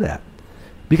to know that.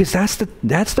 Because that's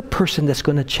the person that's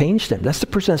going to change them. That's the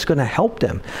person that's going to help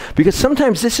them. Because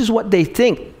sometimes this is what they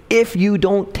think if you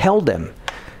don't tell them.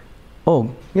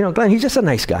 Oh, Glenn, he's just a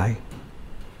nice guy.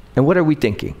 And what are we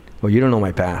thinking? Well, you don't know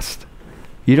my past.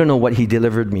 You don't know what he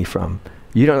delivered me from.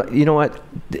 You know what?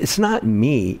 It's not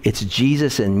me. It's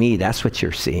Jesus and me. That's what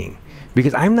you're seeing.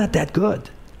 Because I'm not that good.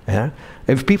 Yeah?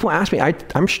 If people ask me,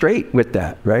 I'm straight with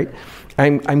that, right?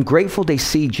 I'm grateful they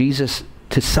see Jesus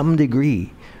to some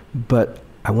degree, but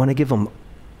I want to give them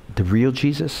the real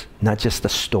Jesus, not just the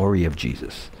story of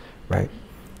Jesus, right?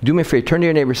 Do me a favor. Turn to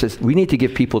your neighbor and says, we need to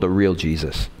give people the real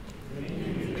Jesus.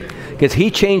 Because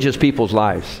he changes people's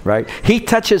lives, right? He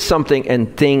touches something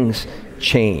and things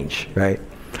change, right?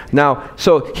 Now,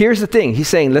 so here's the thing. He's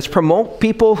saying, let's promote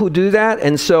people who do that.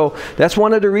 And so that's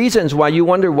one of the reasons why you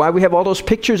wonder why we have all those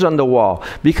pictures on the wall.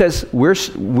 Because we're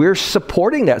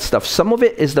supporting that stuff. Some of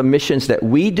it is the missions that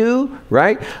we do,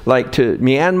 right? Like to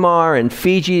Myanmar and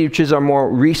Fiji, which is our more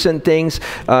recent things.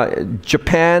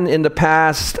 Japan in the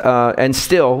past. And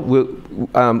still,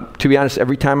 to be honest,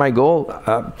 every time I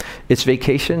go, it's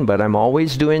vacation, but I'm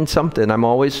always doing something. I'm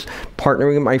always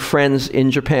partnering with my friends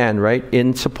in Japan, right?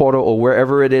 In Sapporo or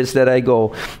wherever it is that I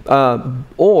go,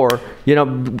 or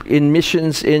in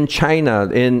missions in China,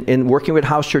 in working with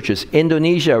house churches,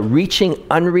 Indonesia, reaching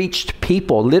unreached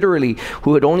people, literally,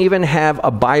 who don't even have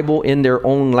a Bible in their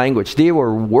own language. They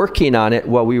were working on it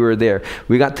while we were there.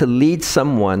 We got to lead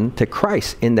someone to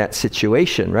Christ in that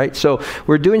situation, right? So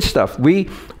we're doing stuff. We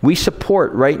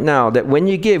support right now that when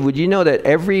you give, would you know that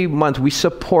every month we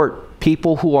support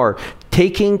people who are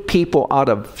taking people out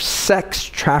of sex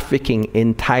trafficking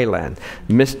in Thailand.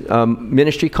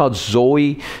 Ministry called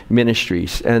Zoe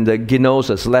Ministries. And the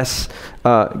Ginozas,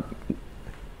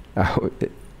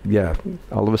 yeah,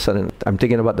 all of a sudden I'm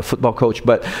thinking about the football coach,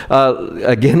 but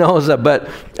Ginoza, but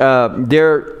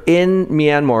they're in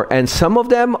Myanmar, and some of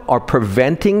them are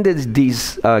preventing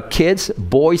these kids,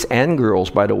 boys and girls,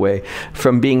 by the way,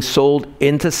 from being sold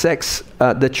into sex,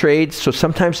 the trade. So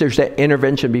sometimes there's that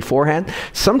intervention beforehand.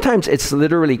 Sometimes it's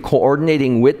literally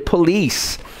coordinating with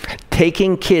police,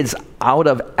 taking kids out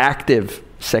of active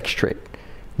sex trade.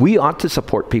 We ought to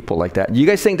support people like that. You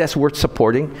guys think that's worth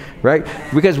supporting, right?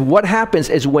 Because what happens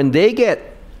is when they get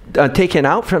taken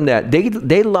out from that,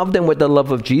 they love them with the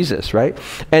love of Jesus, right?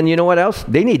 And you know what else?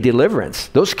 They need deliverance.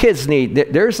 Those kids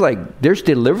there's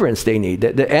deliverance they need.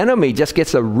 The enemy just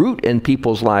gets a root in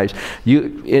people's lives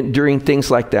during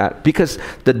things like that, because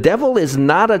the devil is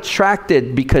not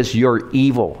attracted because you're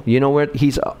evil. You know what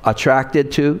he's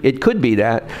attracted to? It could be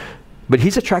that, but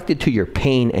he's attracted to your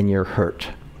pain and your hurt.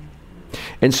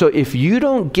 And so if you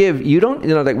don't give,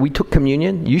 like we took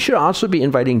communion, you should also be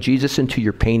inviting Jesus into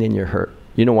your pain and your hurt.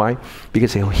 You know why?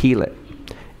 Because he'll heal it.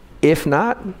 If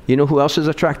not, you know who else is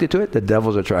attracted to it? The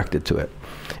devil's attracted to it.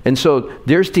 And so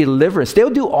there's deliverance. They'll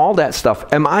do all that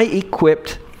stuff. Am I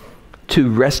equipped to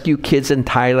rescue kids in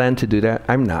Thailand to do that?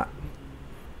 I'm not.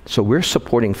 So we're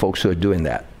supporting folks who are doing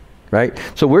that. Right?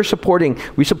 So we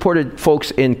supported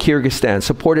folks in Kyrgyzstan,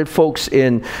 supported folks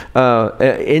in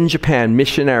Japan,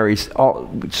 missionaries.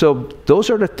 So those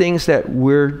are the things that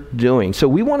we're doing. So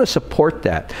we want to support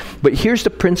that. But here's the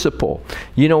principle.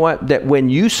 You know what? That when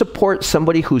you support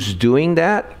somebody who's doing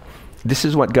that, this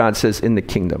is what God says in the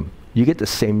kingdom. You get the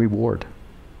same reward.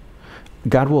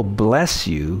 God will bless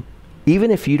you even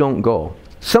if you don't go.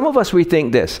 Some of us, we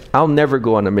think this: I'll never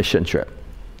go on a mission trip.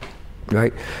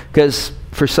 Right? Because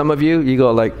for some of you, you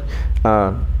go like,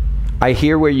 I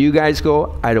hear where you guys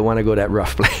go. I don't want to go that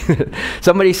rough place.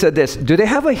 Somebody said this: do they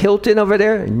have a Hilton over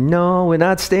there? No, we're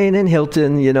not staying in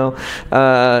Hilton, you know.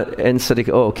 And so they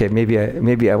go, oh, okay,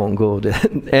 maybe I won't go.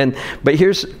 But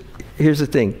here's the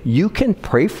thing: you can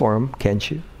pray for them,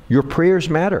 can't you? Your prayers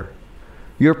matter.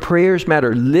 Your prayers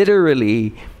matter.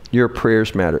 Literally, your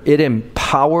prayers matter. It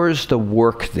empowers the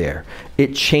work there.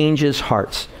 It changes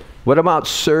hearts. What about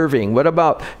serving? What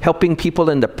about helping people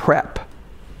in the prep?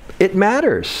 It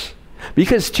matters.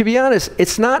 Because to be honest,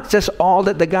 it's not just all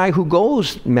that the guy who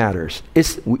goes matters.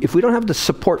 If we don't have the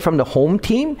support from the home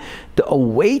team, the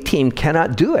away team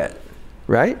cannot do it,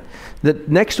 right?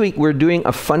 Next week, we're doing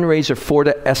a fundraiser for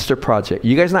the Esther Project.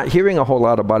 You guys not hearing a whole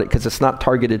lot about it because it's not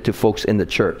targeted to folks in the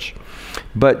church.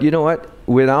 But you know what?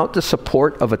 Without the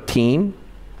support of a team,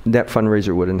 that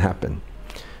fundraiser wouldn't happen.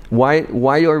 Why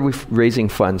are we raising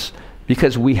funds?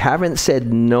 Because we haven't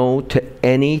said no to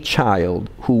any child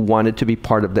who wanted to be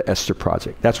part of the Esther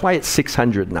Project. That's why it's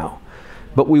 600 now.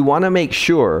 But we want to make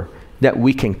sure that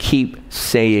we can keep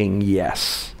saying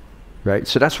yes, right?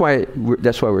 So that's why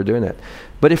we're doing that.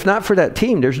 But if not for that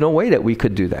team, there's no way that we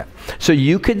could do that. So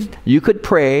you could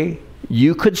pray,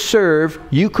 you could serve,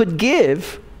 you could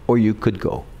give, or you could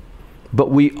go.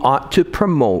 But we ought to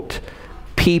promote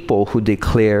people who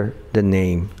declare the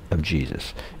name of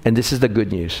Jesus. And this is the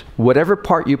good news. Whatever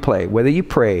part you play, whether you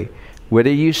pray, whether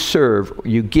you serve,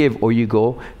 you give, or you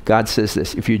go, God says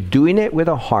this: if you're doing it with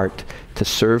a heart to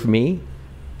serve me,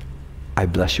 I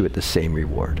bless you with the same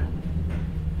reward.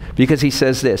 Because he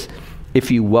says this: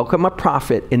 if you welcome a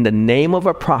prophet in the name of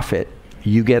a prophet,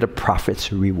 you get a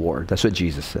prophet's reward. That's what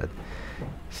Jesus said.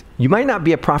 You might not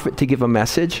be a prophet to give a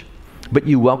message, but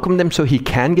you welcome them so he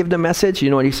can give the message. You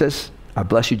know what he says? I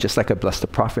bless you just like I blessed the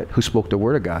prophet who spoke the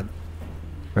word of God,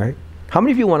 right? How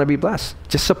many of you want to be blessed?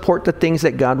 Just support the things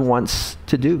that God wants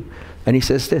to do. And he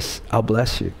says this: I'll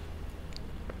bless you.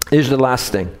 Here's the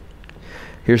last thing.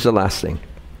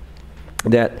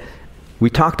 That we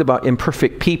talked about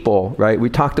imperfect people, right? We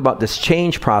talked about this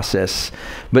change process.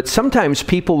 But sometimes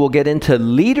people will get into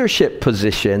leadership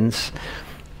positions,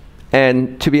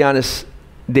 and to be honest,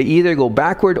 they either go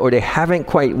backward or they haven't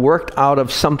quite worked out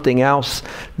of something else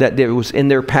that there was in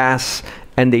their past,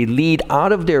 and they lead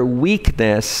out of their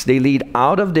weakness, they lead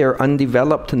out of their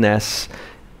undevelopedness,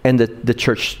 and the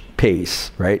church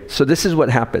pays, right? So this is what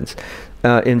happens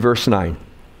in verse 9.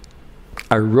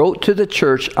 I wrote to the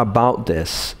church about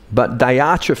this, but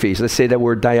Diotrephes, let's say that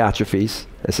word Diotrephes,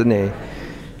 that's a name,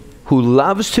 who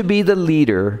loves to be the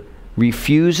leader,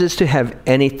 refuses to have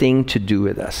anything to do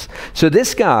with us. So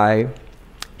this guy,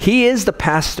 he is the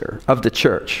pastor of the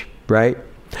church, right?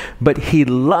 But he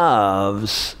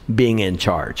loves being in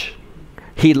charge.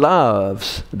 He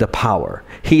loves the power.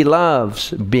 He loves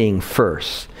being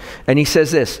first. And he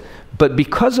says this: but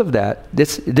because of that,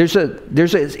 there's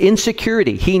an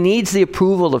insecurity. He needs the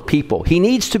approval of people. He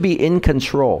needs to be in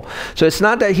control. So it's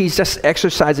not that he's just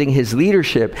exercising his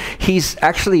leadership. He's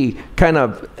actually kind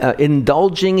of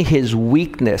indulging his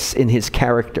weakness in his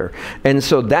character. And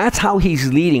so that's how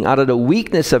he's leading, out of the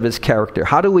weakness of his character.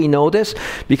 How do we know this?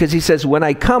 Because he says, when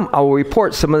I come, I will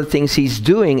report some of the things he's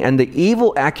doing and the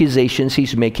evil accusations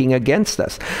he's making against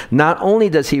us. Not only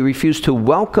does he refuse to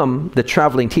welcome the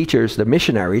traveling teachers, the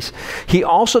missionaries, he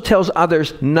also tells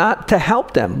others not to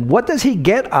help them. What does he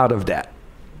get out of that?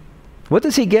 What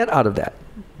does he get out of that?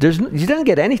 He doesn't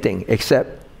get anything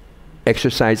except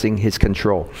exercising his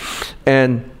control.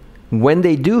 And when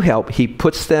they do help, he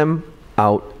puts them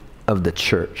out of the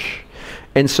church.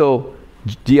 And so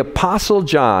the Apostle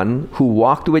John, who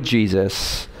walked with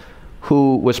Jesus,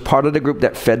 who was part of the group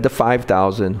that fed the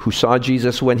 5,000, who saw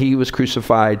Jesus when he was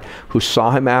crucified, who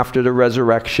saw him after the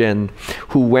resurrection,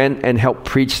 who went and helped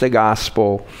preach the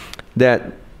gospel,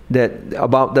 that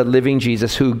about the living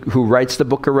Jesus, who writes the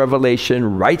book of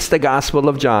Revelation, writes the Gospel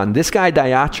of John. This guy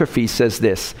Diotrephes says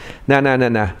this. No,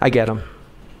 I get him.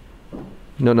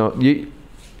 No,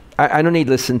 I don't need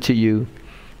to listen to you,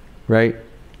 right?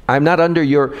 I'm not under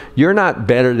you're not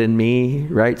better than me,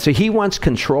 right? So he wants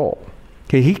control.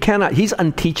 Okay, he's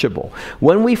unteachable.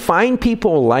 When we find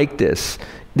people like this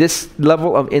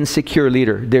level of insecure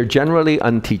leader, they're generally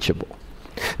unteachable.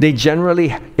 They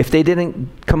generally, if they didn't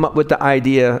come up with the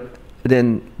idea,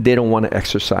 then they don't want to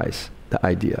exercise the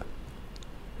idea.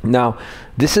 Now,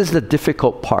 this is the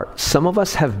difficult part. Some of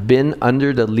us have been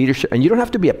under the leadership, and you don't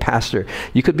have to be a pastor.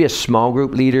 You could be a small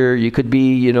group leader. You could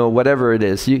be, whatever it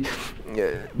is.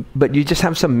 But you just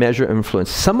have some measure of influence.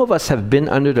 Some of us have been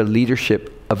under the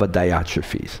leadership of a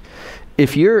Diotrephes.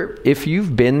 If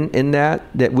you've been in that,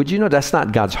 would you know that's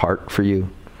not God's heart for you,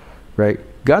 right?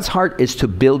 God's heart is to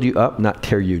build you up, not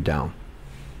tear you down,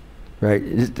 right?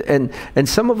 And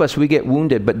some of us, we get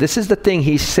wounded, but this is the thing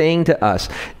he's saying to us,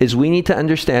 is we need to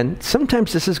understand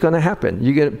sometimes this is going to happen.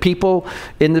 You get people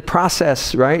in the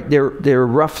process, right? They're a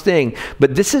rough thing,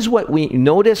 but this is what we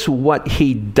notice what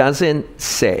he doesn't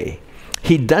say.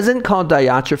 He doesn't call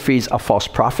Diotrephes a false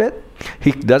prophet.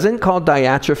 He doesn't call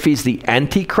Diotrephes the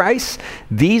Antichrist.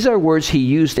 These are words he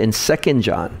used in 2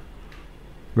 John,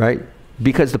 right?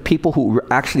 Because the people who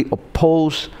actually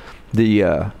oppose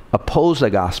the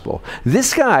gospel.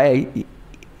 This guy,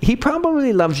 he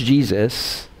probably loves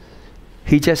Jesus.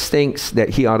 He just thinks that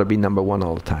he ought to be number one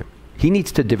all the time. He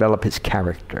needs to develop his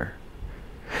character.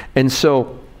 And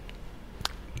so,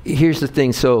 here's the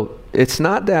thing. So, it's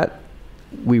not that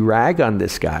we rag on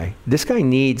this guy. This guy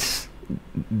needs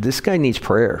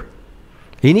prayer.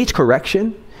 He needs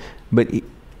correction, but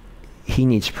he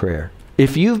needs prayer.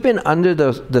 If you've been under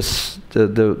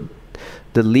the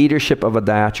leadership of a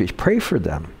Diotrephes, pray for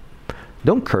them.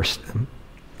 Don't curse them.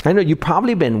 I know you've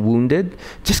probably been wounded.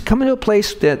 Just come into a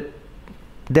place that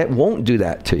won't do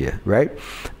that to you, right?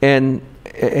 And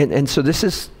so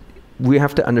we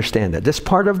have to understand that. This is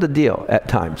part of the deal at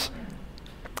times.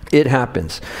 It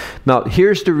happens. Now,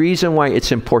 here's the reason why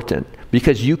it's important.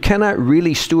 Because you cannot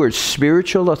really steward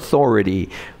spiritual authority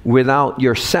without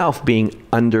yourself being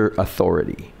under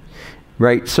authority.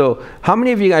 Right? So, how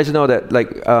many of you guys know that,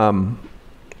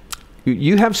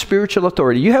 you have spiritual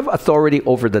authority? You have authority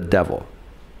over the devil.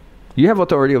 You have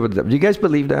authority over the devil. Do you guys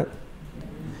believe that?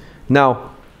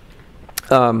 Now,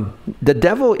 the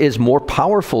devil is more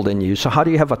powerful than you, so how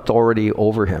do you have authority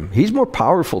over him? He's more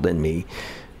powerful than me,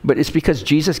 but it's because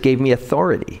Jesus gave me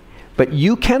authority. But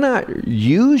you cannot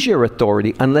use your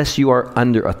authority unless you are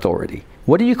under authority.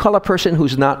 What do you call a person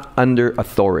who's not under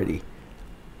authority?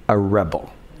 A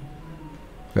rebel.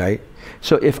 Right?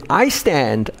 So if I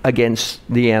stand against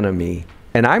the enemy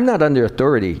and I'm not under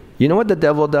authority, you know what the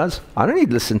devil does? I don't need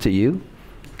to listen to you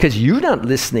because you're not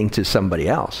listening to somebody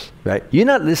else, right? You're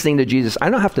not listening to Jesus. I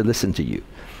don't have to listen to you.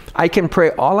 I can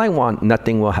pray all I want.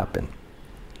 Nothing will happen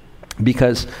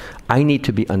because I need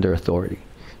to be under authority.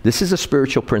 This is a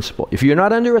spiritual principle. If you're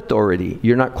not under authority,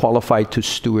 you're not qualified to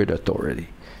steward authority.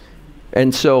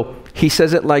 And so he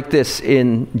says it like this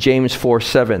in James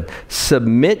 4:7.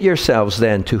 Submit yourselves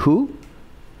then to who?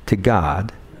 To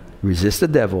God. Resist the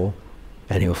devil,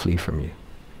 and he'll flee from you.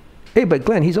 Hey, but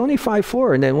Glenn, he's only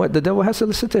 5'4", and then what? The devil has to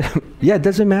listen to him. Yeah, it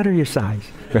doesn't matter your size,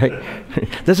 right?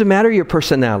 Doesn't matter your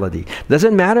personality.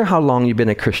 Doesn't matter how long you've been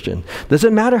a Christian.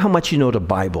 Doesn't matter how much you know the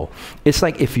Bible. It's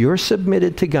like if you're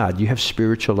submitted to God, you have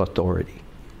spiritual authority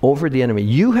over the enemy.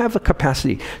 You have a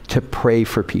capacity to pray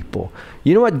for people.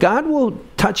 You know what? God will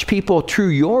touch people through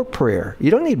your prayer.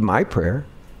 You don't need my prayer.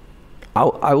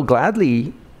 I will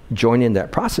gladly join in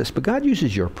that process, but God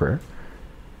uses your prayer.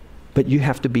 But you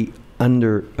have to be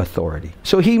under authority.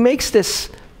 So he makes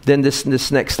this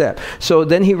next step. So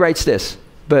then he writes this.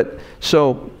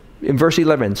 So in verse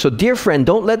 11, so dear friend,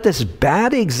 don't let this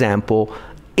bad example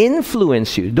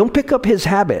influence you. Don't pick up his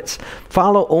habits.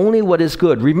 Follow only what is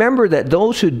good. Remember that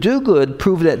those who do good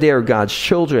prove that they are God's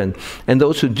children, and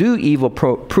those who do evil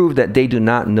prove that they do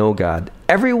not know God.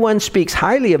 Everyone speaks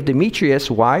highly of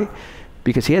Demetrius. Why?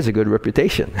 Because he has a good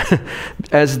reputation,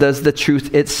 as does the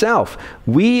truth itself.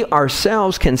 We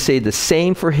ourselves can say the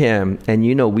same for him, and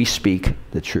we speak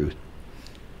the truth.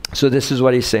 So this is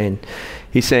what he's saying.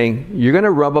 He's saying, you're going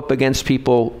to rub up against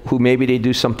people who maybe they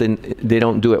do something, they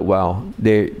don't do it well.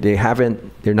 They're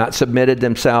not submitted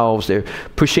themselves. They're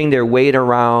pushing their weight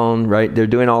around, right? They're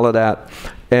doing all of that.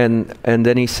 And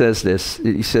then he says this,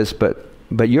 he says, but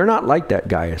you're not like that,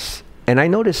 Gaius. And I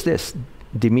noticed this,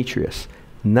 Demetrius,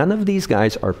 none of these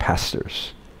guys are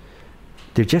pastors.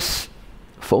 They're just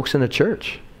folks in the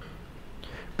church.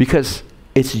 Because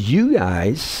it's you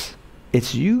guys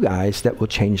that will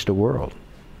change the world.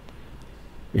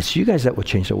 It's you guys that will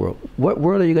change the world. What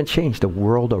world are you going to change? The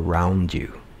world around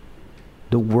you.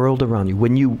 The world around you.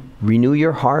 When you renew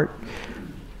your heart,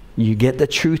 you get the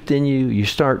truth in you, you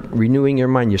start renewing your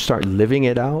mind, you start living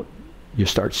it out, you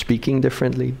start speaking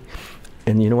differently.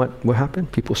 And you know what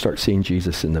happened? People start seeing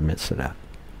Jesus in the midst of that.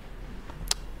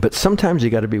 But sometimes you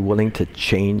got to be willing to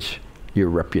change your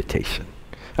reputation.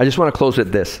 I just want to close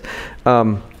with this.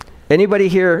 Anybody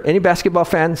here, any basketball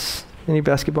fans? Any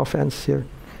basketball fans here?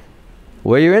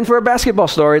 Well, you're in for a basketball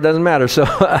story, it doesn't matter. So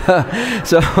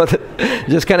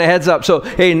just kind of heads up. So,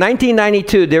 hey, in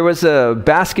 1992, there was a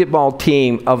basketball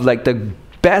team of like the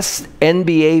best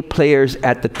NBA players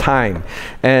at the time.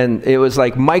 And it was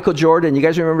like Michael Jordan. You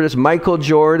guys remember this? Michael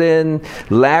Jordan,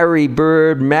 Larry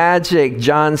Bird, Magic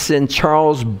Johnson,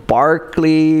 Charles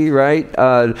Barkley, right?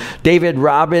 David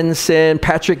Robinson,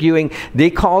 Patrick Ewing. They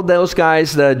called those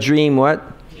guys the Dream what?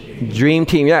 Dream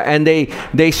Team, yeah. And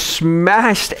they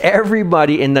smashed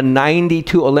everybody in the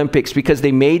 92 Olympics because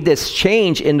they made this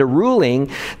change in the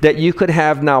ruling that you could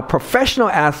have now professional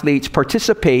athletes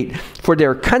participate for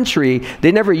their country.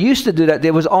 They never used to do that.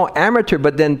 It was all amateur,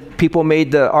 but then people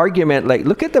made the argument like,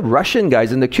 look at the Russian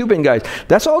guys and the Cuban guys.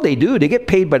 That's all they do. They get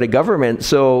paid by the government.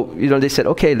 So, they said,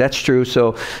 okay, that's true.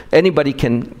 So anybody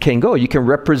can go. You can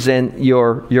represent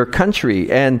your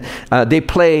country. And they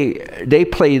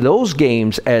play those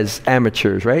games as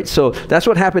amateurs, right? So that's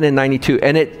what happened in 92.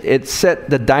 And it set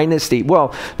the dynasty.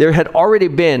 Well, there had already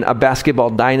been a basketball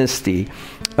dynasty,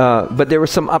 but there were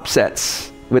some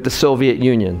upsets with the Soviet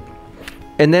Union.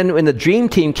 And then when the Dream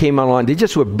Team came along, they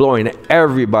just were blowing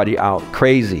everybody out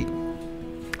crazy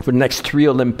for the next 3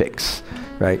 Olympics,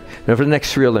 right? And for the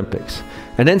next 3 Olympics.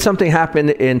 And then something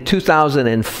happened in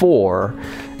 2004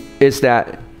 is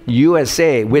that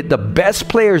USA, with the best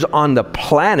players on the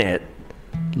planet,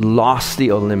 lost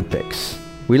the Olympics.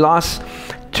 We lost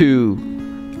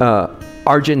to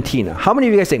Argentina. How many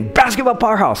of you guys think basketball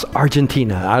powerhouse?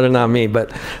 Argentina. I don't know me,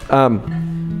 but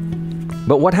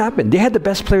what happened? They had the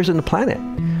best players on the planet.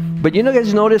 But you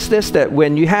guys notice this, that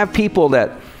when you have people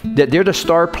that they're the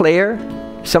star player,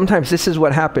 sometimes this is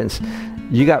what happens.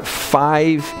 You got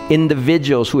 5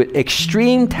 individuals with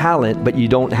extreme talent, but you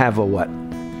don't have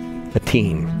a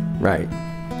team, right?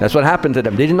 That's what happened to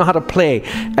them. They didn't know how to play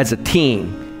as a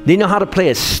team. They didn't know how to play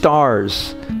as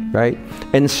stars, right?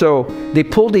 And so they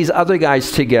pulled these other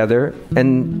guys together,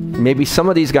 and maybe some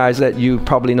of these guys that you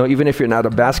probably know, even if you're not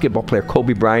a basketball player,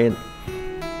 Kobe Bryant,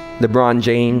 LeBron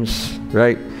James,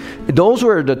 right? Those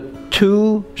were the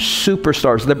 2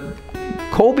 superstars.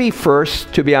 Kobe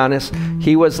first, to be honest,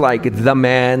 he was like the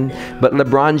man, but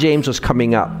LeBron James was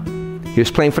coming up. He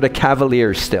was playing for the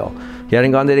Cavaliers still. He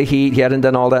hadn't gone to the Heat. He hadn't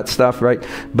done all that stuff, right?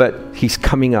 But he's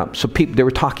coming up. So they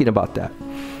were talking about that.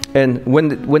 And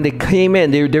when they came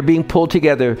in, they're being pulled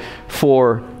together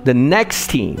for the next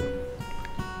team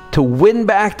to win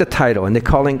back the title. And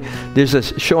there's a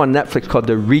show on Netflix called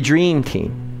The Redream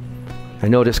Team. I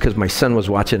know this because my son was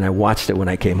watching. I watched it when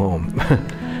I came home.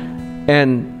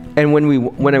 and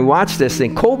when I watched this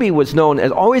thing, Kobe was known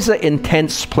as always an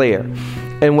intense player.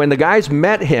 And when the guys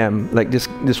met him, like this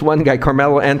one guy,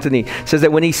 Carmelo Anthony, says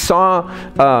that when he saw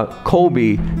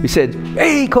Kobe, he said,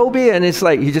 "Hey, Kobe," and it's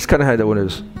like he just kind of had one of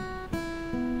those,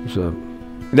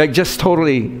 like just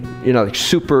totally, like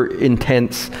super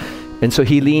intense. And so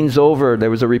he leans over.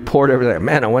 There was a reporter over there.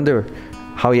 Man, I wonder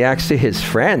how he acts to his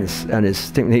friends and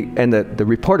his thing. And the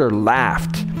reporter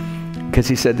laughed because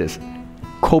he said this: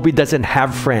 Kobe doesn't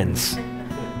have friends.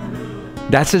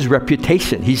 That's his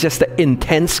reputation. He's just an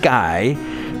intense guy,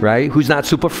 right? Who's not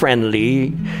super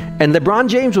friendly. And LeBron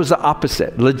James was the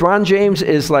opposite. LeBron James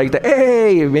is like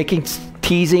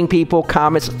teasing people,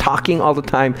 comments, talking all the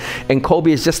time. And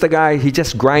Kobe is just a guy, he's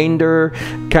just grinder,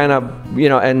 kind of,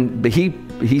 and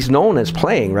he's known as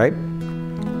playing, right?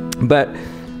 But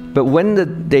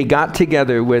when they got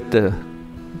together with the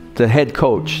head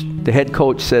coach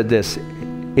said this: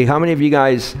 "Hey, how many of you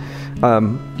guys,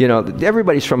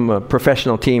 everybody's from a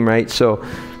professional team, right? So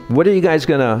what are you guys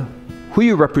who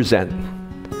you represent?"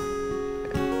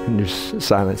 And there's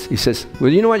silence. He says, "Well,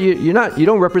 you know what? You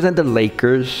don't represent the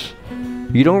Lakers.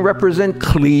 You don't represent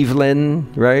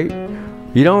Cleveland, right?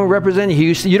 You don't represent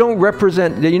Houston. You don't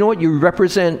represent, you know what? You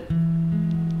represent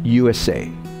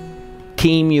USA.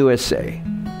 Team USA.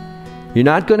 You're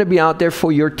not going to be out there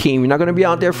for your team. You're not going to be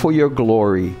out there for your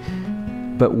glory.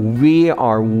 But we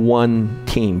are one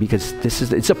team because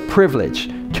it's a privilege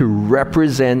to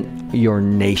represent your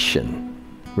nation,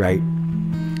 right?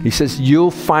 He says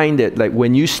you'll find it. Like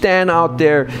when you stand out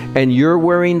there and you're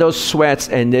wearing those sweats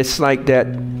and it's like that,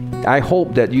 I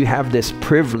hope that you have this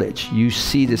privilege. You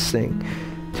see this thing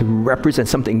to represent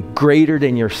something greater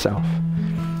than yourself.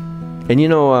 And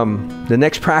the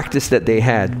next practice that they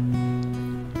had,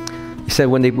 he said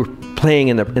when they were playing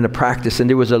in a practice and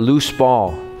there was a loose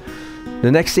ball,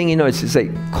 the next thing you know, it's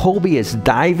like Kobe is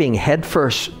diving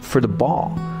headfirst for the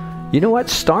ball. You know what?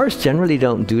 Stars generally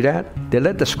don't do that. They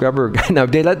let the scrubber guy, no,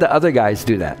 they let the other guys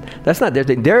do that. That's not their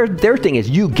thing. Their thing is,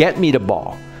 you get me the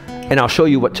ball, and I'll show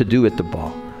you what to do with the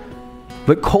ball.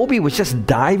 But Kobe was just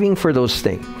diving for those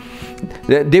things.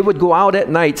 They would go out at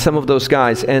night, some of those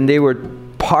guys, and they would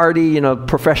party,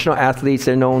 professional athletes.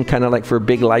 They're known kind of like for a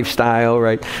big lifestyle,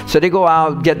 right? So they go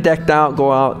out, get decked out,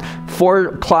 go out. 4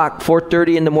 o'clock,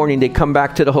 4:30 in the morning, they come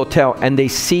back to the hotel, and they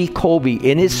see Kobe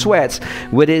in his sweats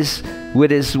with his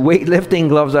weightlifting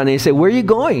gloves on. And they say, "Where are you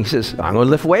going?" He says, "I'm going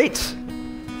to lift weights."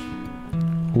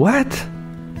 What?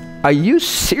 Are you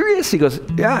serious? He goes,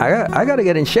 "Yeah, I got to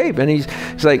get in shape." And he's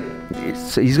like,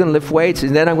 he's going to lift weights,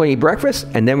 and then I'm going to eat breakfast,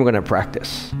 and then we're going to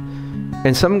practice.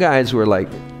 And some guys were like,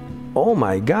 "Oh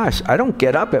my gosh, I don't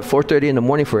get up at 4:30 in the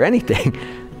morning for anything."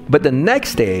 But the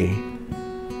next day,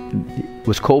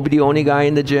 was Kobe the only guy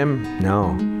in the gym?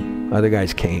 No. Other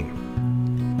guys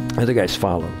came. Other guys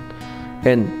followed.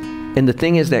 And the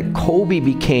thing is that Kobe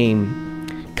became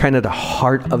kind of the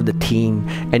heart of the team,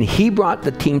 and he brought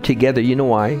the team together. You know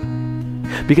why?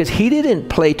 Because he didn't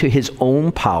play to his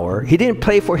own power. He didn't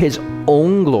play for his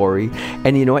own glory.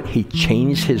 And you know what? He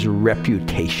changed his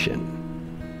reputation.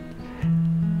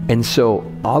 And so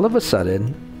all of a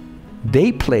sudden,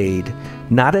 they played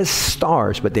not as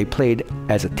stars, but they played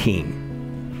as a team.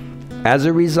 As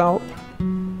a result,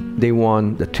 they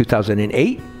won the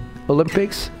 2008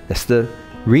 Olympics. That's the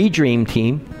Redream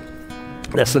team.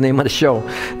 That's the name of the show.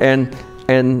 And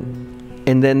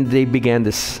then they began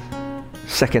this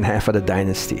second half of the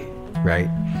dynasty, right?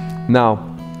 Now,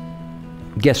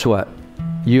 guess what?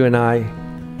 You and I,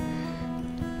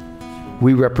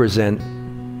 we represent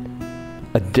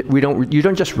you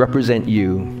don't just represent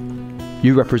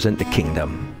you represent the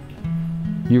kingdom.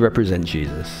 You represent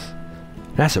Jesus.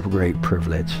 That's a great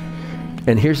privilege.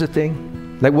 And here's the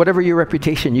thing, like whatever your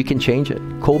reputation, you can change it.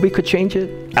 Colby could change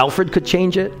it. Alfred could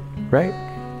change it, right?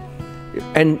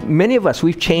 And many of us,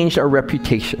 we've changed our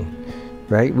reputation,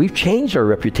 right? We've changed our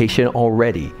reputation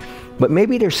already, but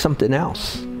maybe there's something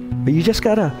else. But you just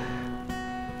gotta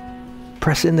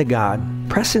press into God.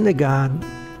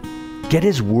 Get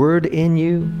His word in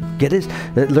you.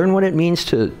 Learn what it means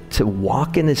to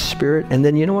walk in His Spirit. And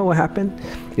then you know what will happen?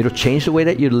 It'll change the way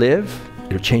that you live.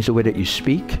 It'll change the way that you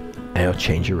speak. And it'll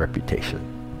change your reputation.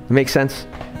 That makes sense?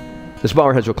 Let's bow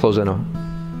our heads. We'll close in a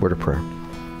word of prayer.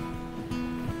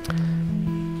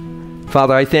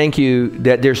 Father, I thank you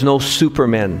that there's no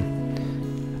supermen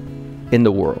in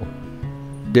the world.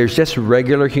 There's just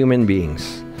regular human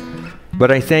beings. But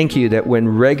I thank you that when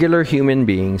regular human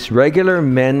beings, regular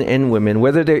men and women,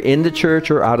 whether they're in the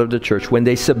church or out of the church, when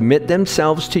they submit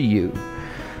themselves to you,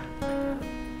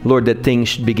 Lord, that things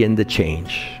should begin to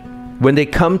change. When they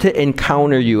come to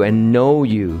encounter you and know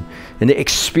you and they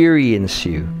experience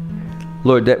you,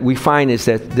 Lord, that we find is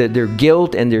that their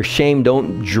guilt and their shame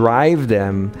don't drive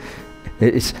them.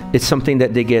 It's something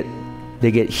that they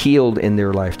get healed in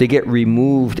their life. They get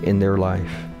removed in their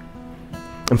life.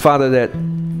 And Father, that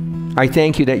I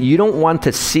thank you that you don't want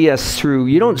to see us through.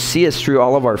 You don't see us through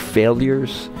all of our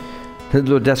failures.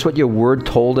 Lord, that's what your word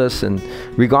told us. And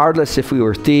regardless if we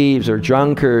were thieves or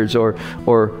drunkards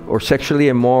or sexually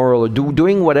immoral or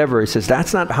doing whatever, it says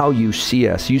that's not how you see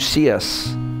us. You see us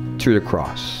through the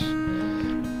cross.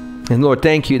 And Lord,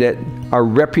 thank you that our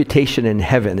reputation in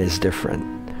heaven is different.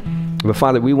 But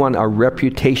Father, we want our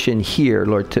reputation here,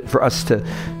 Lord, for us to,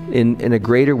 in a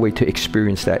greater way, to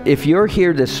experience that. If you're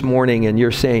here this morning and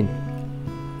you're saying,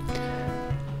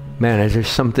 man, there's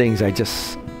some things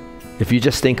if you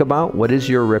just think about what is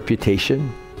your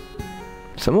reputation,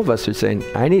 some of us are saying,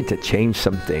 I need to change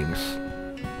some things.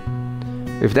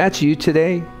 If that's you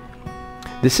today,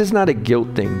 this is not a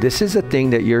guilt thing. This is a thing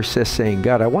that you're just saying,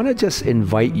 God, I want to just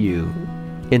invite you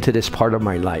into this part of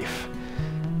my life.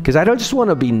 Because I don't just want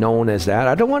to be known as that.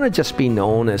 I don't want to just be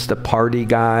known as the party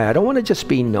guy. I don't want to just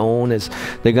be known as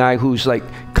the guy who's like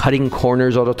cutting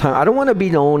corners all the time. I don't want to be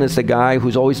known as the guy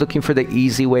who's always looking for the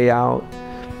easy way out.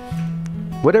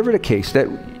 Whatever the case, that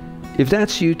if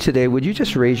that's you today, would you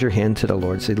just raise your hand to the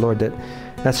Lord? Say, Lord,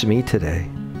 that's me today.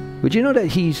 Would you know that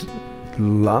He's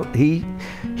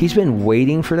been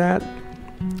waiting for that?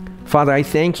 Father, I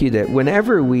thank you that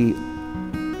whenever we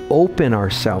open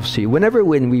ourselves to you,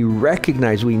 when we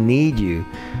recognize we need you,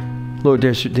 Lord,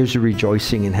 there's a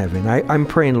rejoicing in heaven. I'm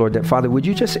praying, Lord, that Father, would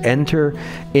you just enter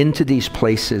into these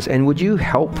places, and would you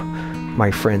help my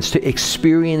friends to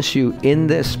experience you in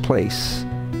this place.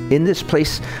 In this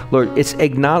place, Lord, it's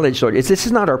acknowledged, Lord, this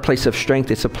is not our place of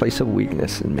strength, it's a place of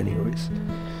weakness in many ways.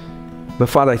 But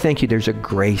Father, I thank you there's a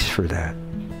grace for that.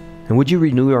 And would you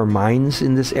renew our minds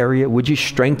in this area? Would you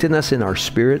strengthen us in our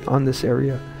spirit on this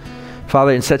area?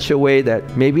 Father, in such a way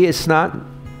that maybe it's not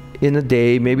in a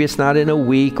day, maybe it's not in a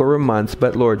week or a month,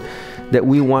 but Lord, that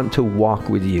we want to walk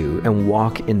with you and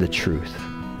walk in the truth.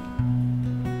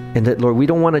 And that, Lord, we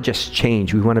don't want to just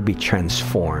change, we want to be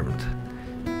transformed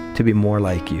to be more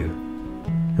like you.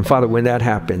 And Father, when that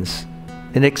happens,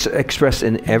 and expressed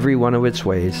in every one of its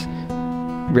ways,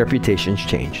 reputations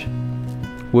change.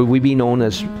 Will we be known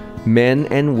as men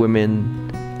and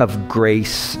women of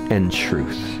grace and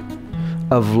truth,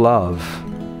 of love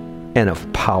and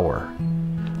of power,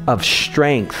 of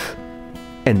strength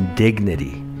and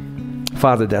dignity?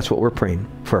 Father, that's what we're praying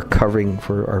for, covering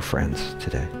for our friends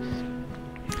today.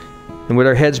 And with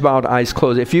our heads bowed, eyes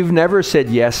closed, if you've never said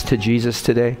yes to Jesus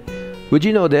today, would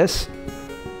you know this?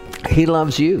 He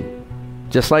loves you.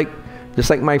 Just like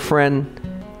my friend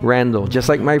Randall, just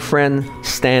like my friend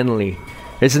Stanley.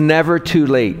 It's never too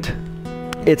late.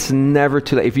 It's never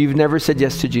too late. If you've never said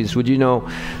yes to Jesus, would you know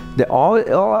that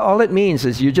all it means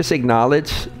is you just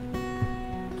acknowledge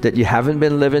that you haven't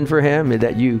been living for Him, and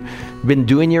that you've been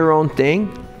doing your own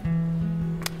thing,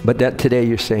 but that today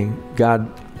you're saying, God,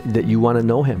 that you want to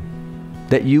know Him,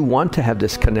 that you want to have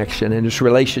this connection and this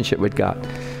relationship with God.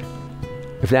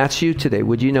 If that's you today,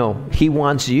 would you know He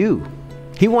wants you.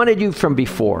 He wanted you from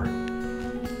before.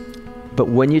 But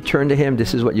when you turn to Him,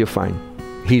 this is what you'll find.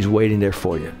 He's waiting there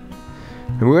for you.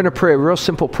 And we're going to pray a real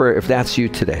simple prayer if that's you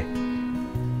today.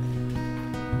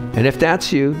 And if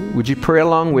that's you, would you pray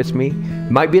along with me?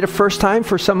 It might be the first time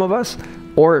for some of us,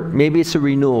 or maybe it's a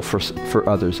renewal for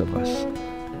others of us.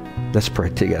 Let's pray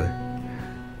together.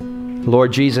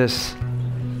 Lord Jesus,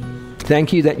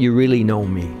 thank you that you really know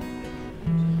me,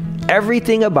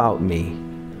 everything about me,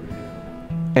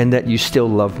 and that you still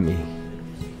love me.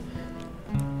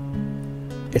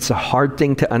 It's a hard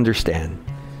thing to understand,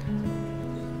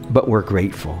 but we're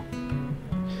grateful.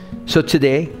 So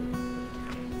today,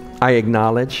 I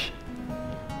acknowledge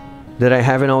that I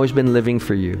haven't always been living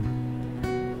for you.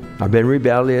 I've been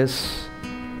rebellious,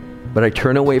 but I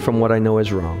turn away from what I know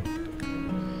is wrong.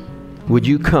 Would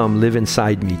you come live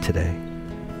inside me today?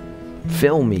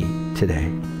 Fill me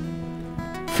today.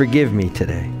 Forgive me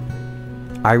today.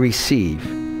 I receive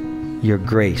your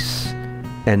grace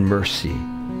and mercy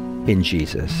in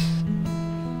Jesus.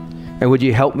 And would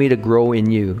you help me to grow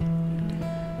in you,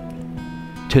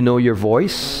 to know your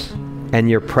voice and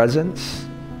your presence,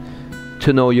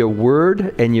 to know your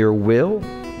word and your will,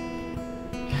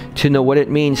 to know what it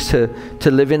means to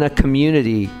live in a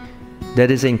community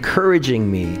that is encouraging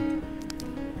me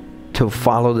to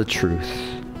follow the truth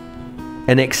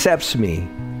and accepts me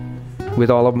with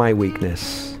all of my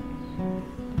weakness.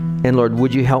 And Lord,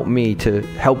 would you help me to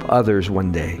help others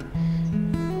one day?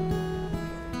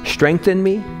 Strengthen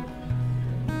me,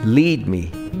 lead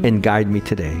me, and guide me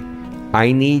today.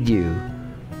 I need you.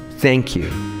 Thank you.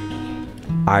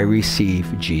 I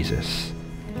receive Jesus.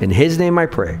 In His name I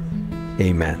pray.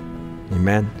 Amen.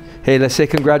 Amen. Hey, let's say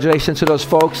congratulations to those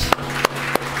folks.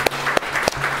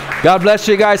 God bless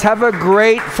you guys. Have a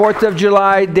great 4th of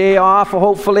July day off,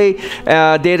 hopefully,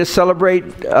 day to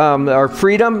celebrate our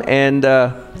freedom, and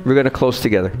we're going to close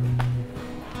together.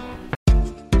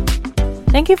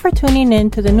 Thank you for tuning in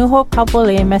to the New Hope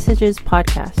Kapolei Messages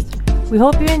podcast. We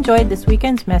hope you enjoyed this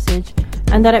weekend's message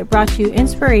and that it brought you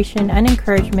inspiration and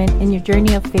encouragement in your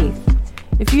journey of faith.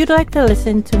 If you'd like to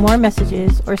listen to more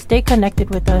messages or stay connected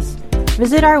with us,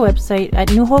 visit our website at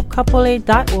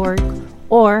newhopekapolei.org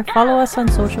or follow us on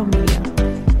social media.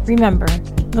 Remember,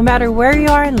 no matter where you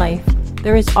are in life,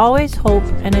 there is always hope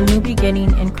and a new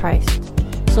beginning in Christ.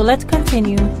 So let's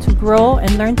continue to grow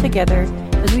and learn together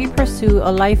as we pursue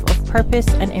a life of purpose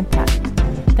and impact.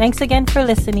 Thanks again for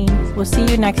listening. We'll see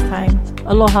you next time.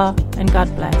 Aloha and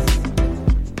God bless.